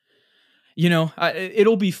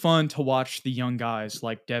 It'll be fun to watch the young guys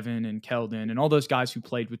like Devin and Keldon and all those guys who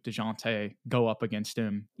played with DeJounte go up against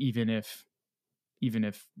him, even if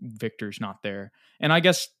Victor's not there. And I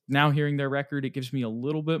guess now hearing their record, it gives me a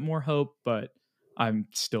little bit more hope, but I'm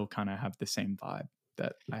still kind of have the same vibe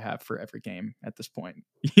that I have for every game at this point,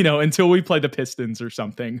 until we play the Pistons or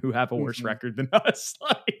something who have a worse record than us.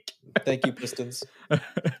 Thank you, Pistons. You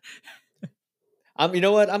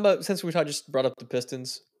know what? Since we just brought up the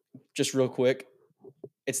Pistons, just real quick,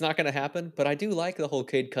 it's not going to happen, but I do like the whole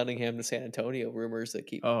Cade Cunningham to San Antonio rumors that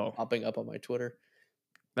keep popping up on my Twitter.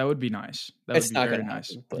 That would be nice. That it's would be not very gonna nice.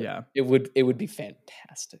 Happen, but yeah, it would be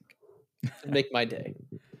fantastic. It'd make my day.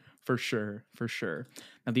 For sure.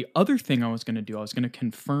 Now, the other thing I was going to do, I was going to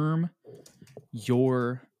confirm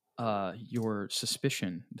your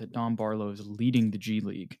suspicion that Don Barlow is leading the G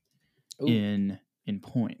League in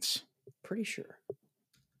points. Pretty sure.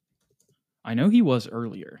 I know he was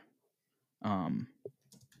earlier,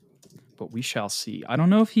 but we shall see. I don't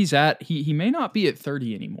know if he's he may not be at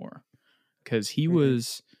 30 anymore because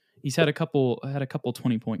he's had a couple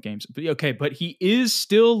 20-point games. But he is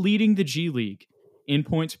still leading the G League in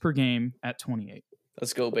points per game at 28.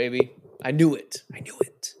 Let's go, baby. I knew it.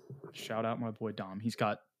 Shout out my boy Dom. He's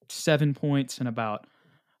got 7 points and about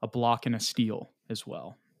a block and a steal as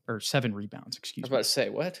well. Or 7 rebounds, excuse me. I was about to say,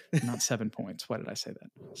 what? Not 7 points. Why did I say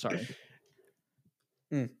that? Sorry.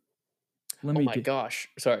 Let Oh me my get. gosh.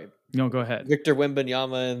 Sorry. No, go ahead. Victor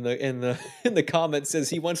Wembanyama in the in the comments says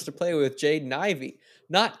he wants to play with Jaden Ivey,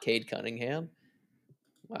 not Cade Cunningham.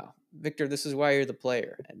 Wow. Victor, this is why you're the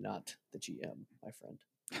player and not the GM, my friend.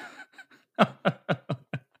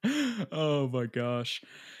 Oh my gosh.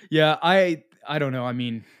 Yeah, I don't know. I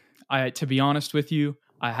mean, to be honest with you,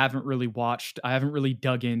 I haven't really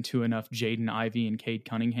dug into enough Jaden Ivey and Cade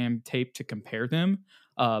Cunningham tape to compare them.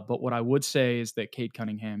 But what I would say is that Cade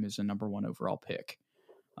Cunningham is a number 1 overall pick.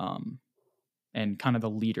 And kind of the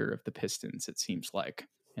leader of the Pistons, it seems like,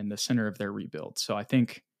 in the center of their rebuild. So I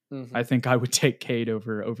think I would take Cade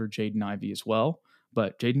over Jaden Ivey as well.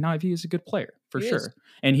 But Jaden Ivey is a good player for sure.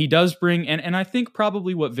 And he does bring, and I think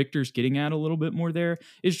probably what Victor's getting at a little bit more there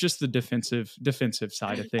is just the defensive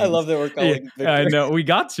side of things. I love that we're calling Victor. I know, we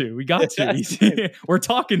got to. We're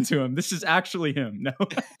talking to him. This is actually him. No,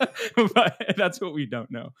 but that's what we don't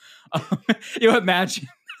know. Imagine.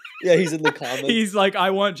 Yeah, he's in the comments. He's like,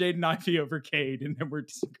 I want Jaden Ivey over Cade, and then we're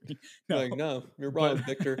disagreeing. No, you're wrong,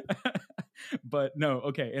 Victor. But no,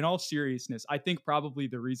 okay. In all seriousness, I think probably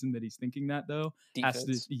the reason that he's thinking that though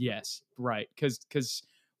Defense. yes, right, because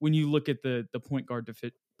when you look at the point guard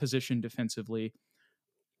position defensively,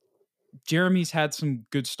 Jeremy's had some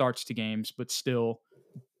good starts to games, but still,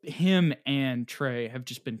 him and Trey have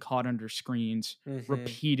just been caught under screens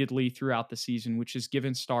repeatedly throughout the season, which has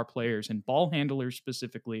given star players and ball handlers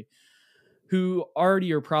specifically, who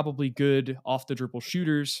already are probably good off the dribble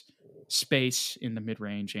shooters, space in the mid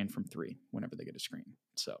range and from 3 whenever they get a screen.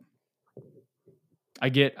 So I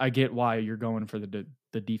get why you're going for the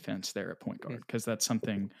defense there at point guard, because that's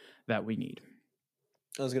something that we need.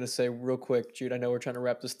 I was going to say real quick, Jude, I know we're trying to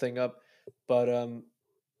wrap this thing up, but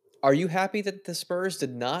are you happy that the Spurs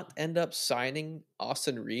did not end up signing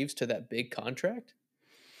Austin Reeves to that big contract?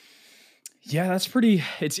 Yeah,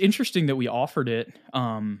 it's interesting that we offered it.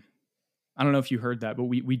 I don't know if you heard that, but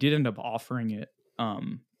we did end up offering it.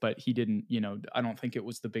 But he didn't, I don't think it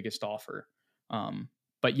was the biggest offer.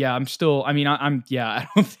 But yeah, I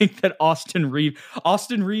don't think that Austin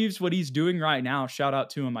Reeves, what he's doing right now, shout out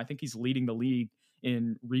to him. I think he's leading the league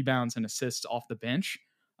in rebounds and assists off the bench.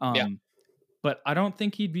 But I don't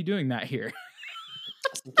think he'd be doing that here.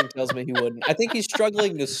 Something tells me he wouldn't. I think he's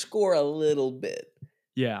struggling to score a little bit.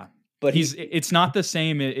 Yeah. But it's not the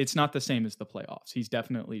same. It's not the same as the playoffs. He's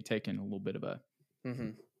definitely taken a little bit of a,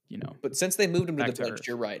 But since they moved him to the bench,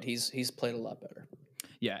 you're right. He's played a lot better.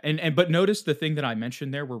 Yeah, but notice the thing that I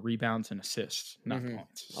mentioned there were rebounds and assists, not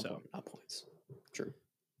points. Not points. True.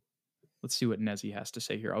 Let's see what Nezzy has to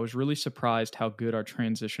say here. I was really surprised how good our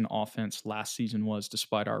transition offense last season was,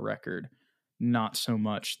 despite our record. Not so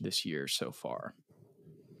much this year so far.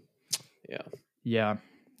 Yeah.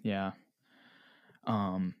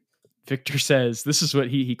 Victor says, this is what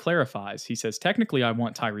he clarifies. He says, technically, I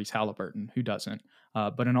want Tyrese Halliburton. Who doesn't?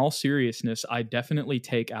 But in all seriousness, I definitely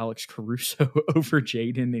take Alex Caruso over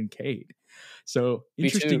Jaden and Cade. So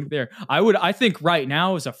interesting there. I think right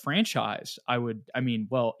now as a franchise,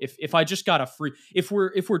 if I just got a free, if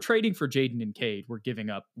we're trading for Jaden and Cade, we're giving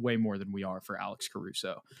up way more than we are for Alex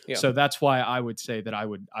Caruso. Yeah. So that's why I would say that I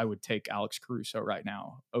would take Alex Caruso right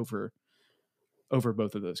now over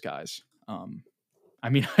both of those guys.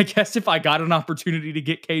 I guess if I got an opportunity to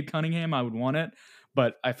get Cade Cunningham, I would want it.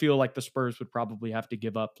 But I feel like the Spurs would probably have to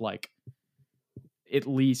give up at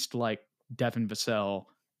least Devin Vassell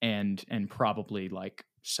and probably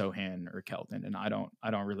Sohan or Keldon. And I don't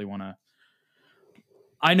really want to.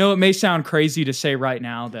 I know it may sound crazy to say right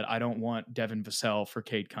now that I don't want Devin Vassell for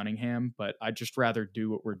Cade Cunningham, but I'd just rather do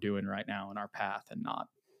what we're doing right now in our path and not.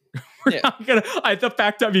 The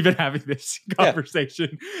fact I'm even having this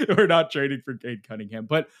conversation, we're not trading for Cade Cunningham,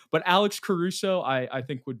 but Alex Caruso, I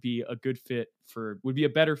think would be a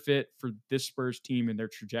better fit for this Spurs team and their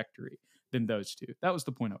trajectory than those two. That was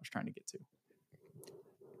the point I was trying to get to.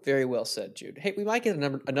 Very well said, Jude. Hey, we might get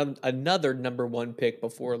another number 1 pick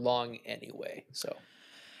before long anyway. So,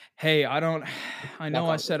 hey, I know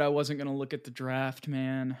I said I wasn't going to look at the draft,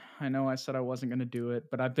 man. I know I said I wasn't going to do it,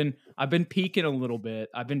 but I've been peeking a little bit.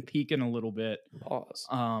 Pause.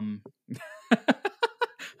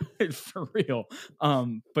 For real.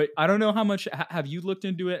 But I don't know how much. Have you looked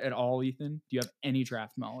into it at all, Ethan? Do you have any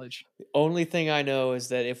draft knowledge? The only thing I know is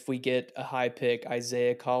that if we get a high pick,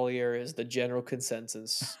 Isaiah Collier is the general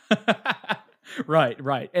consensus.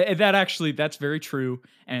 Right. And that's very true.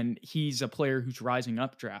 And he's a player who's rising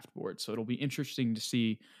up draft board. So it'll be interesting to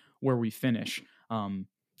see where we finish.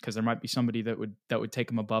 Because there might be somebody that would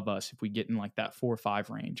take him above us if we get in that 4 or 5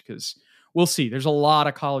 range. Because we'll see. There's a lot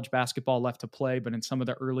of college basketball left to play, but in some of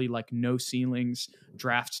the early no ceilings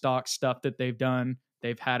draft stock stuff that they've done,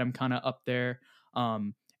 they've had him kind of up there.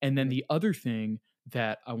 And then the other thing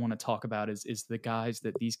that I want to talk about is the guys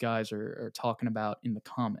that these guys are talking about in the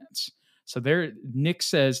comments. So there, Nick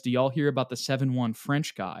says, do y'all hear about the 7-1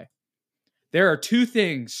 French guy? There are two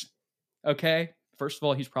things. Okay. First of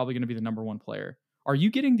all, he's probably going to be the number one player. Are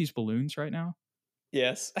you getting these balloons right now?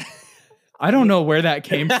 Yes. I don't know where that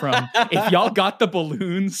came from. If y'all got the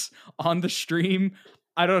balloons on the stream,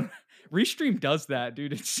 I don't. Restream does that,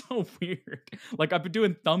 dude. It's so weird. Like, I've been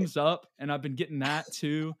doing thumbs up and I've been getting that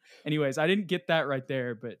too. Anyways, I didn't get that right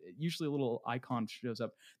there, but usually a little icon shows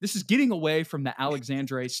up. This is getting away from the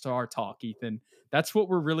Alexandre Star talk, Ethan. That's what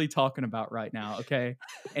we're really talking about right now, okay?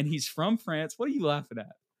 And he's from France. What are you laughing at?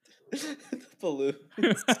 The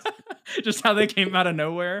balloons. Just how they came out of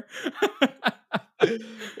nowhere.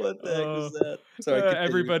 What the heck was that? Sorry,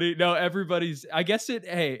 everybody's. I guess it.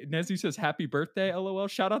 Hey, Nezzy says happy birthday. LOL.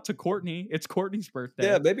 Shout out to Courtney. It's Courtney's birthday.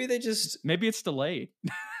 Yeah, maybe it's delayed.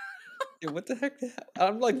 Yeah, what the heck?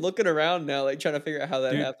 I'm like looking around now, like trying to figure out how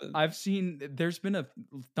that happened. I've seen there's been a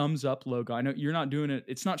thumbs up logo. I know you're not doing it.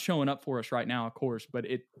 It's not showing up for us right now, of course, but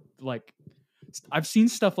I've seen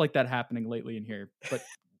stuff like that happening lately in here. But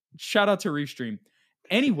shout out to Restream.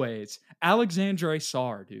 Anyways, Alexandre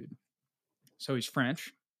Sarr, dude. So he's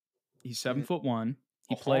French. He's 7'1".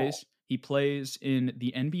 He plays in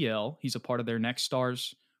the NBL. He's a part of their Next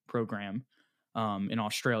Stars program in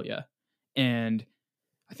Australia. And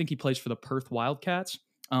I think he plays for the Perth Wildcats.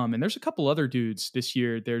 And there's a couple other dudes this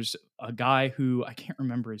year. There's a guy who I can't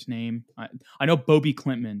remember his name. I know Bobby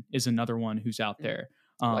Klintman is another one who's out there.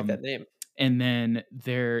 I like that name. And then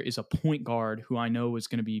there is a point guard who I know is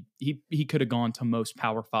going to be, he could have gone to most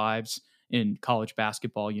Power Fives in college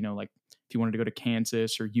basketball, like if you wanted to go to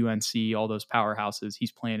Kansas or UNC, all those powerhouses,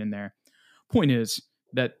 he's playing in there. Point is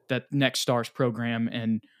that Next Stars program,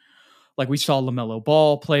 and like we saw LaMelo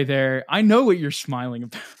Ball play there. I know what you're smiling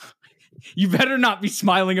about. You better not be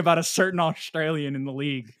smiling about a certain Australian in the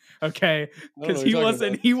league, okay? Because he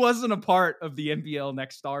wasn't a part of the NBL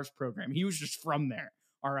Next Stars program. He was just from there.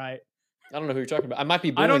 All right. I don't know who you're talking about. I might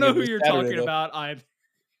be. I don't know who you're talking about.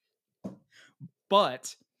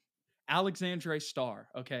 But Alexandre Star,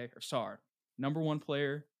 okay, or Sarr, number one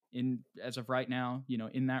player in as of right now,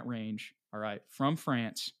 in that range. All right, from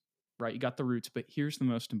France, right? You got the roots, but here's the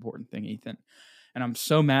most important thing, Ethan. And I'm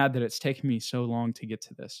so mad that it's taken me so long to get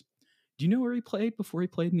to this. Do you know where he played before he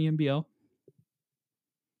played in the NBL?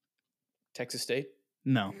 Texas State?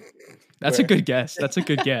 No. That's a good guess.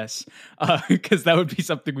 Because that would be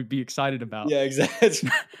something we'd be excited about. Yeah, exactly.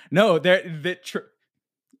 No,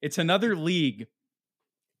 it's another league.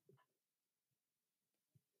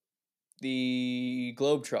 The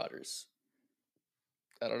Globetrotters.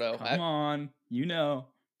 I don't know. Come on.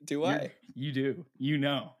 Do I? You do.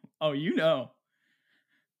 Oh,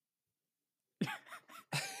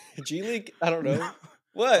 G League? I don't know.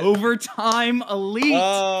 What? Overtime Elite.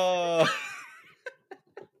 Oh.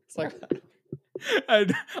 It's like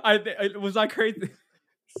was I crazy?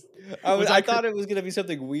 I thought it was gonna be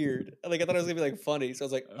something weird. Like I thought it was gonna be like funny. So I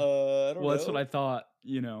was like, I don't know. Well, that's what I thought.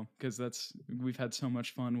 Because we've had so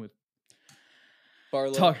much fun with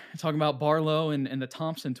Barlow. Talking about Barlow and the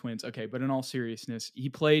Thompson twins. Okay, but in all seriousness, he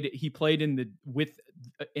played with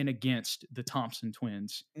and against the Thompson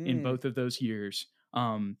twins in both of those years.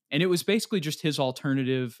 And it was basically just his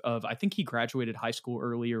alternative of, I think he graduated high school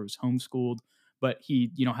early or was homeschooled, but he,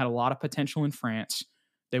 had a lot of potential in France.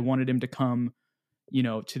 They wanted him to come,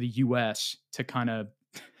 to the US to kind of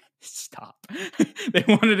stop. They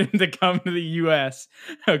wanted him to come to the US,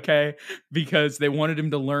 okay? Because they wanted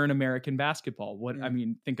him to learn American basketball.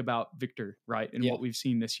 Think about Victor, right? And what we've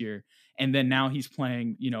seen this year. And then now he's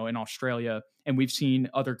playing, in Australia, and we've seen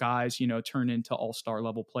other guys, turn into all-star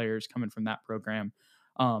level players coming from that program.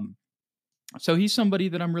 So he's somebody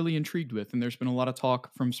that I'm really intrigued with. And there's been a lot of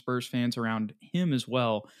talk from Spurs fans around him as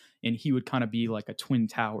well. And he would kind of be like a Twin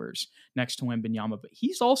Towers next to Wembanyama. But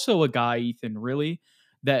he's also a guy, Ethan, really,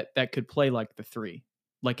 that could play like the three.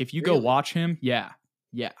 Like if you go watch him, yeah.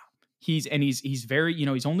 He's very,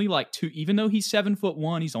 he's only like even though he's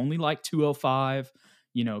 7'1", he's only like 205,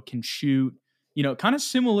 can shoot, kind of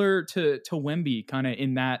similar to Wemby, kind of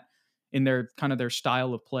in their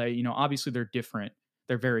style of play. Obviously they're different.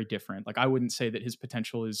 They're very different. Like I wouldn't say that his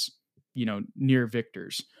potential is, near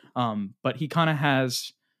Victor's. But he kind of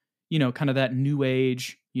has, kind of that new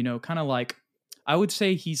age, kind of like, I would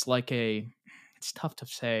say he's like it's tough to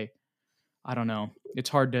say. I don't know. It's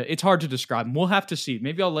hard to describe him. We'll have to see.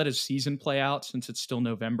 Maybe I'll let his season play out since it's still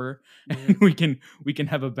November, and we can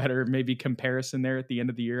have a better maybe comparison there at the end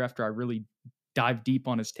of the year after I really dive deep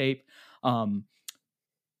on his tape.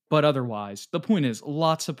 But otherwise, the point is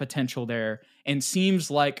lots of potential there, and seems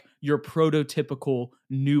like your prototypical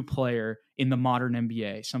new player in the modern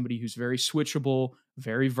NBA, somebody who's very switchable,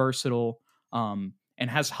 very versatile, and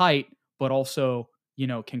has height, but also,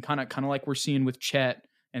 can kind of like we're seeing with Chet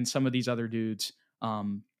and some of these other dudes,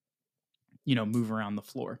 move around the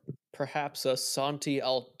floor. Perhaps a Santi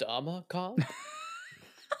Aldama comp?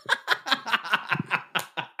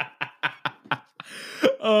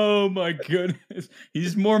 Oh my goodness.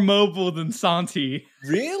 He's more mobile than Santi.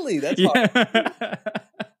 Really? That's hard.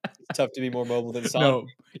 It's tough to be more mobile than Santi. No,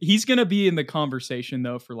 he's going to be in the conversation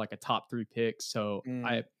though for like a top 3 pick. So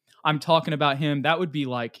I'm talking about him. That would be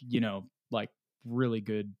like, like really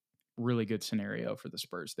good scenario for the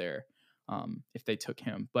Spurs there. If they took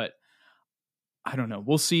him, but I don't know.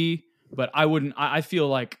 We'll see. But I feel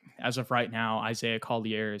like as of right now, Isaiah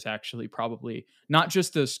Collier is actually probably not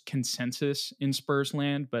just this consensus in Spurs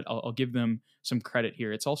land, but I'll give them some credit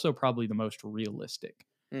here. It's also probably the most realistic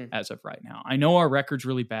as of right now. I know our record's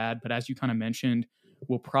really bad, but as you kind of mentioned,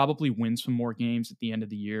 we'll probably win some more games at the end of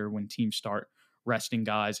the year when teams start resting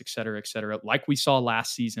guys, et cetera, like we saw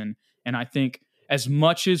last season. And I think as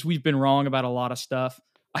much as we've been wrong about a lot of stuff,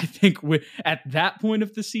 I think at that point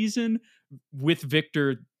of the season with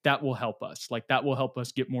Victor, that will help us. Like that will help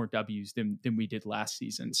us get more W's than we did last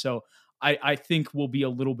season. So I think we'll be a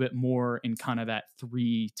little bit more in kind of that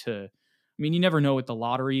 3 to, I mean, you never know with the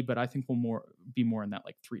lottery, but I think we'll be more in that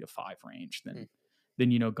like 3 to 5 range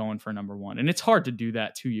than going for number 1. And it's hard to do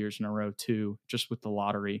that 2 years in a row too, just with the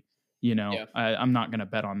lottery. I'm not going to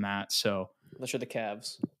bet on that. So unless you're the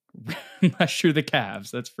Cavs. Unless you're the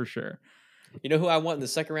Cavs, that's for sure. You know who I want in the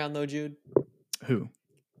second round though, Jude? Who?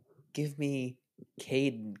 Give me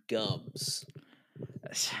Caden Gums.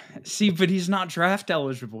 See, but he's not draft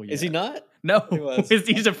eligible yet. Is he not? No,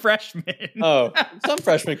 he's a freshman. Oh, some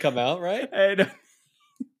freshmen come out, right?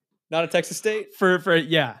 Not at Texas State? For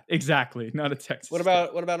yeah, exactly. Not at Texas. What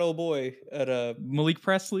about old boy at Malik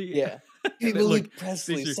Presley? Yeah. Malik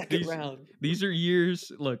Presley, second round. These are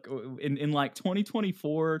years. Look, in like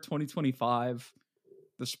 2024, 2025,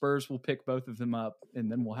 the Spurs will pick both of them up,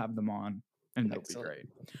 and then we'll have them on, and they'll be great.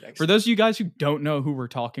 Excellent. For those of you guys who don't know who we're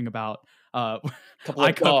talking about, couple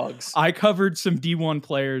of dogs. I covered some D1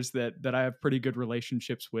 players that I have pretty good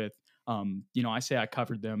relationships with. I say I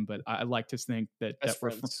covered them, but I like to think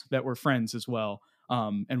that we're friends as well.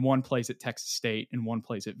 And one plays at Texas State and one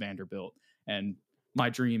plays at Vanderbilt. And my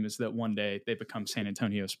dream is that one day they become San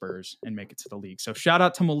Antonio Spurs and make it to the league. So shout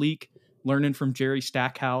out to Malik, learning from Jerry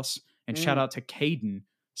Stackhouse, and shout out to Caden,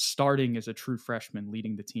 starting as a true freshman,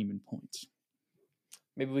 leading the team in points.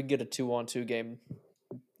 Maybe we can get a 2-on-2 game.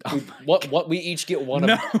 What we each get one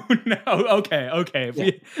of No, okay.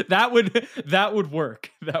 Yeah. That would work.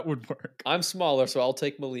 That would work. I'm smaller, so I'll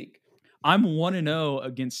take Malik. I'm 1-0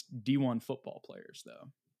 against D1 football players,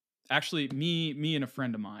 though. Actually, me and a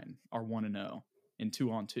friend of mine are 1-0 in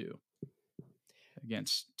 2-on-2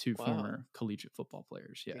 against two former collegiate football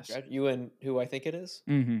players. Yes. You and who I think it is?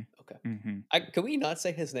 Mm-hmm. Okay. Mm-hmm. Can we not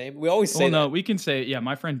say his name? We always say no, we can say,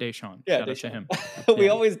 my friend Deshaun. Yeah, shout out to him. We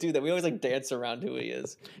always do that. We always like dance around who he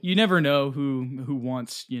is. You never know who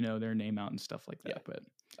wants, their name out and stuff like that. Yeah.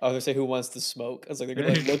 But they say who wants to smoke. I was like,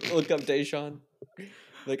 they're going to look up Deshaun.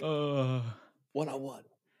 Like, 1-on-1.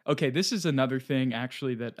 Okay, this is another thing,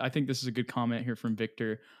 actually, that I think this is a good comment here from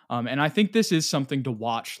Victor. And I think this is something to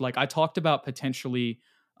watch. Like, I talked about potentially,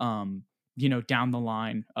 down the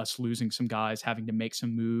line, us losing some guys, having to make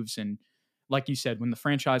some moves. And like you said, when the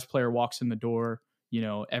franchise player walks in the door,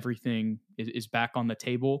 everything is back on the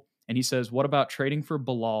table. And he says, what about trading for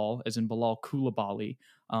Bilal, as in Bilal Coulibaly,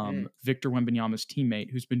 Victor Wembanyama's teammate,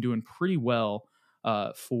 who's been doing pretty well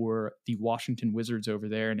for the Washington Wizards over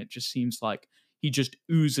there. And it just seems like he just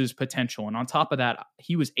oozes potential. And on top of that,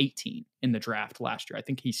 he was 18 in the draft last year. I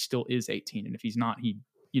think he still is 18. And if he's not, he,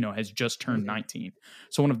 has just turned 19.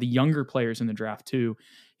 So one of the younger players in the draft too.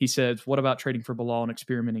 He says, what about trading for Bilal and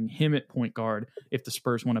experimenting him at point guard? If the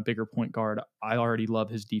Spurs want a bigger point guard, I already love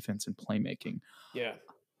his defense and playmaking. Yeah.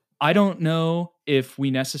 I don't know if we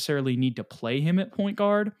necessarily need to play him at point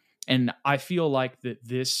guard. And I feel like that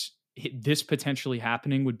this potentially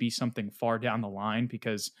happening would be something far down the line,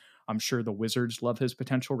 because I'm sure the Wizards love his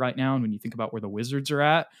potential right now. And when you think about where the Wizards are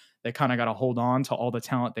at, they kind of got to hold on to all the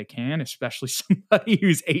talent they can, especially somebody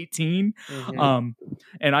who's 18. Mm-hmm.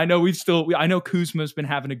 And I know I know Kuzma's been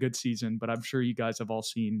having a good season, but I'm sure you guys have all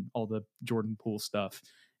seen all the Jordan Poole stuff.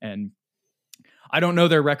 And I don't know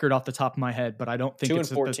their record off the top of my head, but I don't think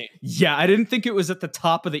 2-14. I didn't think it was at the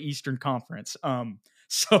top of the Eastern Conference.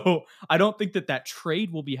 So I don't think that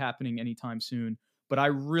trade will be happening anytime soon. But I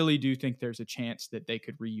really do think there's a chance that they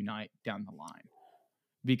could reunite down the line.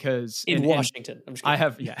 because in Washington. I'm just kidding. I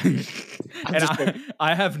have, yeah. And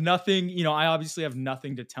I have nothing, I obviously have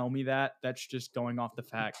nothing to tell me that. That's just going off the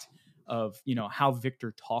fact of, how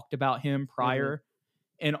Victor talked about him prior.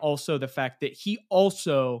 And also the fact that he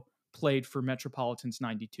also played for Metropolitans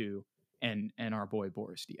 92 and our boy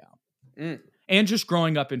Boris Diaw. And just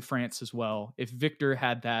growing up in France as well. If Victor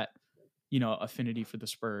had that, affinity for the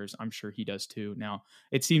Spurs, I'm sure he does too. Now,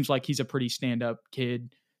 it seems like he's a pretty stand-up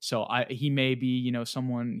kid. So he may be,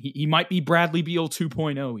 someone, he might be Bradley Beal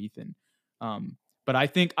 2.0, Ethan. But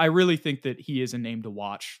I really think that he is a name to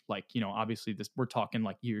watch. Like, obviously we're talking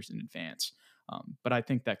like years in advance. But I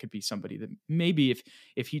think that could be somebody that maybe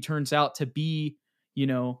if he turns out to be,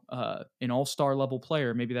 an all-star level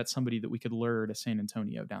player, maybe that's somebody that we could lure to San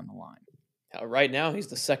Antonio down the line. Right now, he's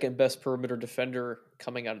the second best perimeter defender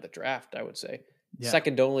coming out of the draft, I would say. Yeah.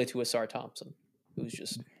 Second only to Asar Thompson, who's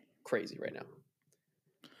just crazy right now.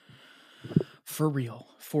 For real.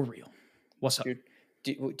 What's up?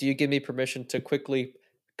 Dude, do you give me permission to quickly,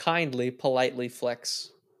 kindly, politely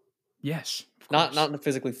flex? Yes. Not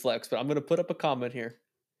physically flex, but I'm going to put up a comment here.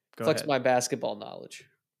 Go flex ahead. My basketball knowledge.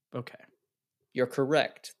 Okay. You're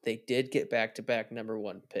correct. They did get back-to-back number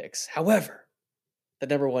 1 picks. However, the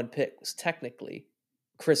number 1 pick was technically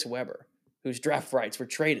Chris Webber, whose draft rights were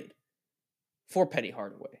traded for Penny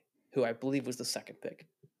Hardaway, who I believe was the 2nd pick.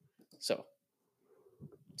 So,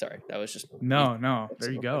 sorry, that was just no.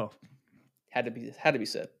 There you go. Had to be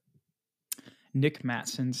said. Nick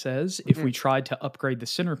Matson says, if we tried to upgrade the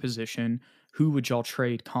center position, who would y'all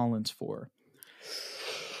trade Collins for?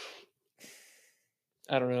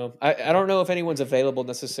 I don't know. I don't know if anyone's available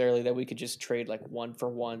necessarily that we could just trade like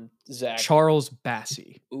 1-for-1 Zach. Charles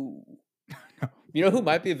Bassey. Ooh. You know who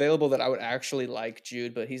might be available that I would actually like,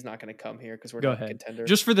 Jude, but he's not going to come here because we're not a contender.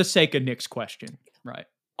 Just for the sake of Nick's question. Right.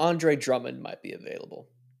 Andre Drummond might be available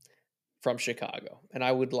from Chicago, and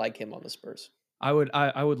I would like him on the Spurs. I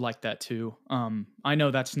would like that too. I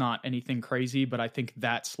know that's not anything crazy, but I think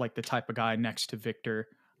that's like the type of guy next to Victor.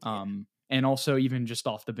 And also even just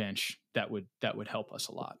off the bench, that would help us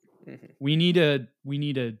a lot. Mm-hmm. We need a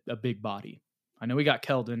big body. I know we got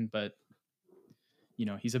Keldon, but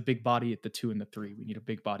he's a big body at the 2 and the 3. We need a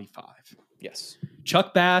big body 5. Yes.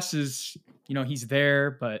 Chuck Bass is, he's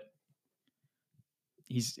there, but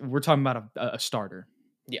we're talking about a starter.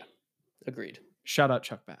 Yeah. Agreed. Shout out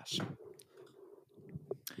Chuck Bass.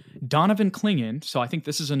 Donovan Clingan. So I think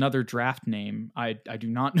this is another draft name. I do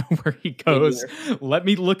not know where he goes. Let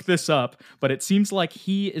me look this up. But it seems like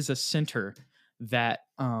he is a center that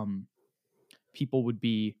people would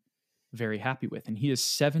be very happy with. And he is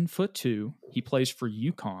 7'2". He plays for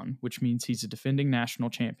UConn, which means he's a defending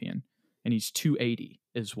national champion. And he's 280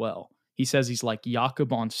 as well. He says he's like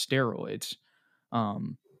Jakob on steroids.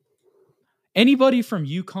 Anybody from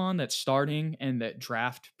UConn that's starting and that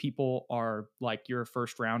draft people are like you're a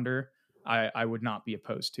first rounder, I would not be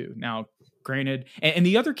opposed to. Now, granted, and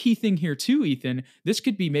the other key thing here too, Ethan, this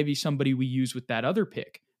could be maybe somebody we use with that other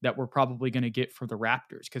pick that we're probably going to get for the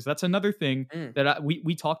Raptors, because that's another thing that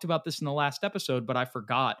we talked about this in the last episode, but I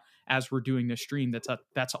forgot as we're doing this stream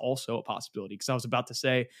that's also a possibility, because I was about to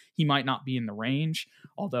say he might not be in the range,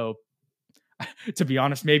 although to be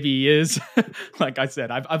honest, maybe he is. Like I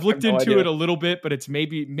said, I've looked into it a little bit, but it's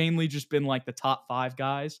mainly just been like the top 5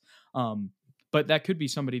 guys. But that could be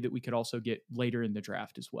somebody that we could also get later in the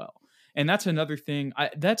draft as well. And that's another thing.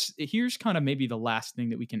 Here's kind of maybe the last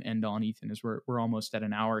thing that we can end on, Ethan, is we're almost at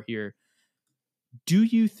an hour here. Do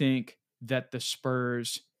you think that the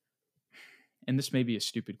Spurs, and this may be a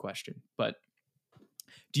stupid question, but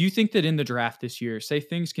do you think that in the draft this year, say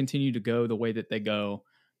things continue to go the way that they go,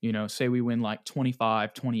 say we win like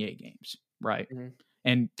 25, 28 games, right? Mm-hmm.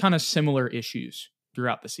 And kind of similar issues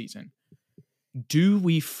throughout the season. Do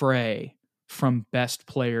we fray from best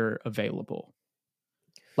player available?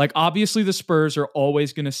 Like, obviously the Spurs are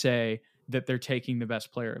always going to say that they're taking the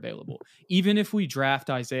best player available. Even if we draft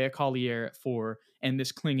Isaiah Collier at 4 and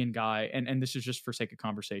this Clingan guy, and this is just for sake of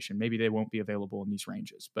conversation, maybe they won't be available in these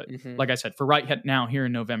ranges. But like I said, for right now here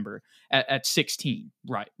in November at 16,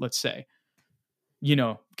 right, let's say,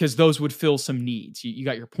 because those would fill some needs. You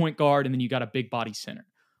got your point guard and then you got a big body center.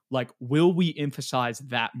 Like, will we emphasize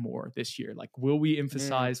that more this year? Like, will we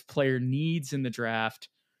emphasize player needs in the draft?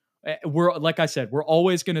 Like I said, we're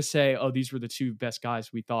always going to say, oh, these were the 2 best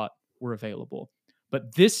guys we thought were available.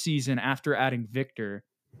 But this season, after adding Victor,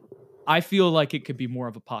 I feel like it could be more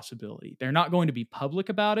of a possibility. They're not going to be public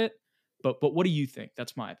about it, but what do you think?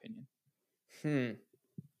 That's my opinion. Man,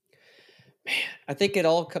 I think it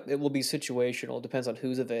will be situational. It depends on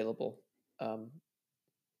who's available.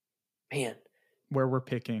 Where we're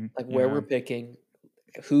picking. Like where we're picking.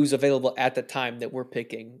 who's available at the time that we're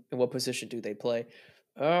picking and what position do they play.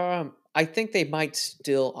 I think they might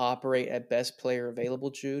still operate at best player available,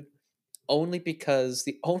 Jude, only because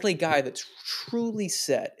the only guy that's truly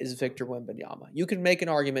set is Victor Wembanyama. You can make an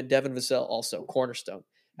argument Devin Vassell also cornerstone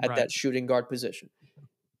at Right. that shooting guard position.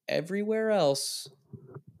 Everywhere else,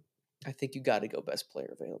 I think you got to go best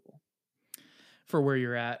player available For where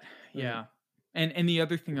you're at. Yeah. And the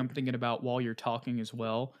other thing I'm thinking about while you're talking as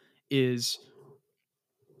well is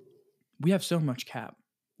we have so much cap.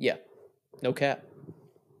 Yeah, no cap.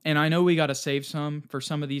 And I know we got to save some for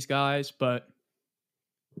some of these guys, but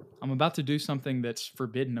I'm about to do something that's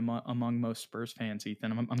forbidden among most Spurs fans,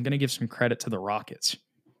 Ethan. I'm going to give some credit to the Rockets.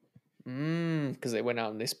 Because they went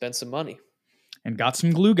out and they spent some money. And got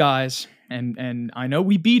some glue guys. And I know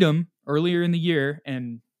we beat them earlier in the year,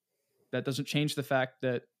 and that doesn't change the fact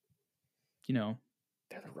that, they're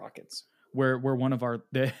the Rockets. We're one of our.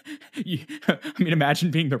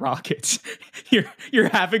 Imagine being the Rockets. You're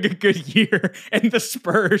having a good year, and the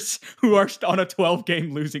Spurs, who are on a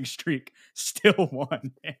 12-game losing streak, still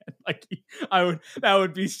won. Man, that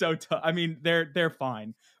would be so tough. I mean, they're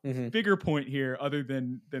fine. Bigger point here, other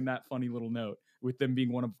than that funny little note with them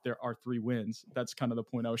being one of our 3 wins. That's kind of the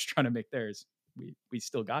point I was trying to make. There is we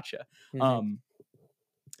still gotcha.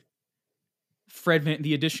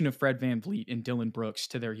 The addition of Fred VanVleet and Dylan Brooks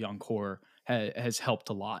to their young core has helped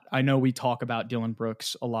a lot. I know we talk about Dylan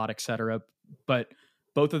Brooks a lot, etc., but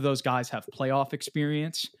both of those guys have playoff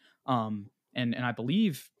experience. And I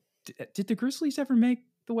believe, did the Grizzlies ever make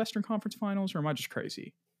the Western Conference Finals, or am I just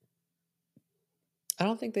crazy? I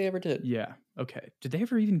don't think they ever did. Yeah. Okay. Did they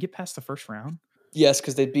ever even get past the first round? Yes,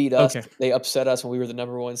 because they beat us. Okay. They upset us when we were the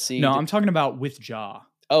number 1 seed. No, I'm talking about with Ja.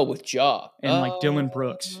 Oh, with Ja. And like Dylan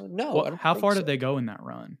Brooks. No. How far did they go in that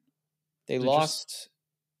run? They lost.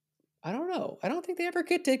 I don't know. I don't think they ever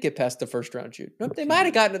did get past the first round, Jude. Nope, they might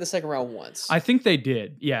have gotten to the second round once. I think they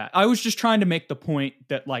did. Yeah. I was just trying to make the point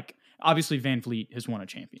that, like, obviously VanVleet has won a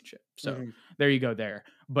championship. So there you go there.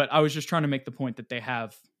 But I was just trying to make the point that they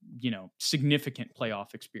have, significant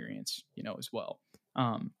playoff experience, as well.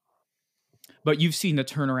 But you've seen the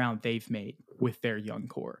turnaround they've made with their young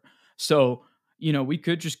core. So, we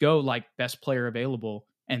could just go like best player available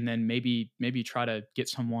and then maybe try to get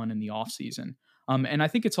someone in the offseason. And I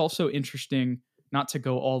think it's also interesting, not to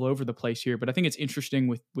go all over the place here, but I think it's interesting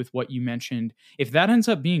with what you mentioned. If that ends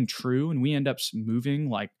up being true and we end up moving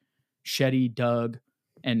like Shetty, Doug,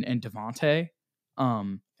 and Devontae,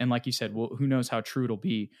 and like you said, well, who knows how true it'll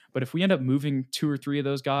be. But if we end up moving 2 or 3 of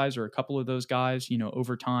those guys or a couple of those guys,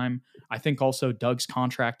 over time, I think also Doug's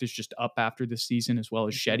contract is just up after this season as well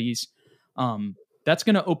as Shetty's. That's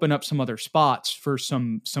going to open up some other spots for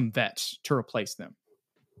some vets to replace them.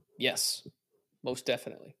 Yes, most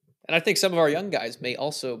definitely. And I think some of our young guys may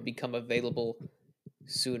also become available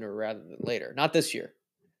sooner rather than later. Not this year,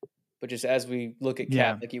 but just as we look at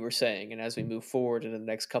cap, like you were saying, and as we move forward in the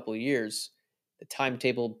next couple of years, the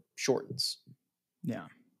timetable shortens. Yeah.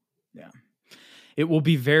 It will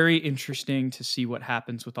be very interesting to see what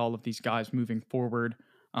happens with all of these guys moving forward.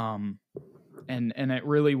 And it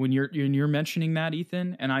really, when you're mentioning that,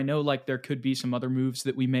 Ethan, and I know like there could be some other moves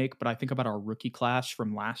that we make, but I think about our rookie class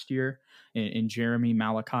from last year in Jeremy,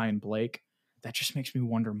 Malachi, and Blake. That just makes me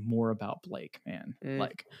wonder more about Blake, man.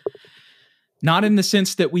 Like, not in the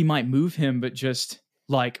sense that we might move him, but just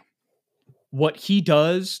like what he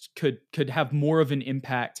does could have more of an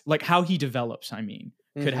impact. Like how he develops, I mean,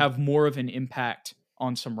 could have more of an impact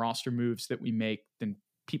on some roster moves that we make than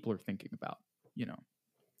people are thinking about,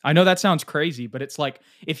 I know that sounds crazy, but it's like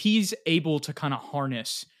if he's able to kind of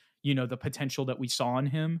harness, the potential that we saw in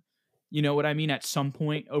him, you know what I mean? At some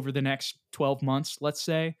point over the next 12 months, let's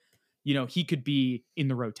say, he could be in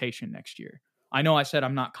the rotation next year. I know I said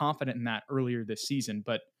I'm not confident in that earlier this season,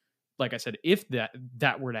 but like I said, if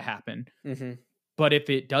that were to happen, but if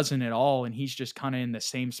it doesn't at all, and he's just kind of in the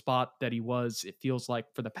same spot that he was, it feels like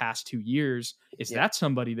for the past 2 years, is that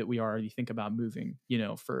somebody that we already think about moving,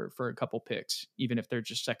 for a couple picks, even if they're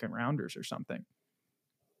just second rounders or something?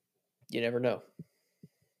 You never know.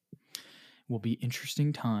 Will be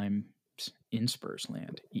interesting times in Spurs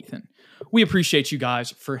land, Ethan. We appreciate you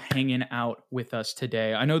guys for hanging out with us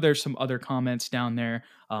today. I know there's some other comments down there,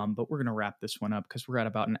 but we're going to wrap this one up because we're at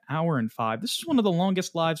about an hour and 5. This is one of the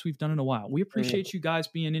longest lives we've done in a while. We appreciate you guys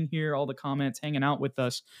being in here, all the comments, hanging out with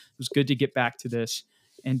us. It was good to get back to this.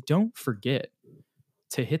 And don't forget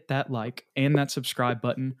to hit that like and that subscribe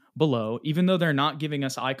button below, even though they're not giving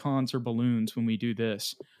us icons or balloons when we do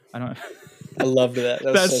this. I don't I loved that.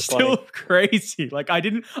 That was That's so still funny. crazy. Like I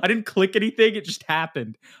didn't click anything. It just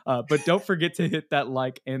happened. But don't forget to hit that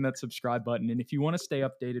like and that subscribe button. And if you want to stay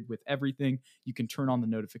updated with everything, you can turn on the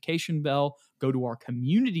notification bell, go to our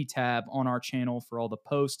community tab on our channel for all the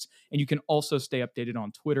posts. And you can also stay updated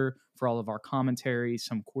on Twitter for all of our commentary,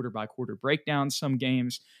 some quarter by quarter breakdowns, some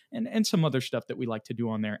games, and some other stuff that we like to do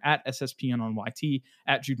on there at SSPN on YT,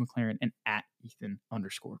 at Jude McLaren, and at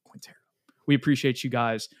Ethan_Quintero. We appreciate you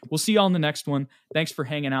guys. We'll see y'all in the next one. Thanks for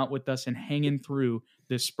hanging out with us and hanging through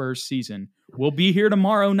this Spurs season. We'll be here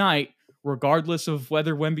tomorrow night, regardless of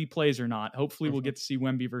whether Wemby plays or not. Hopefully we'll get to see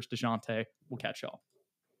Wemby versus DeJounte. We'll catch y'all.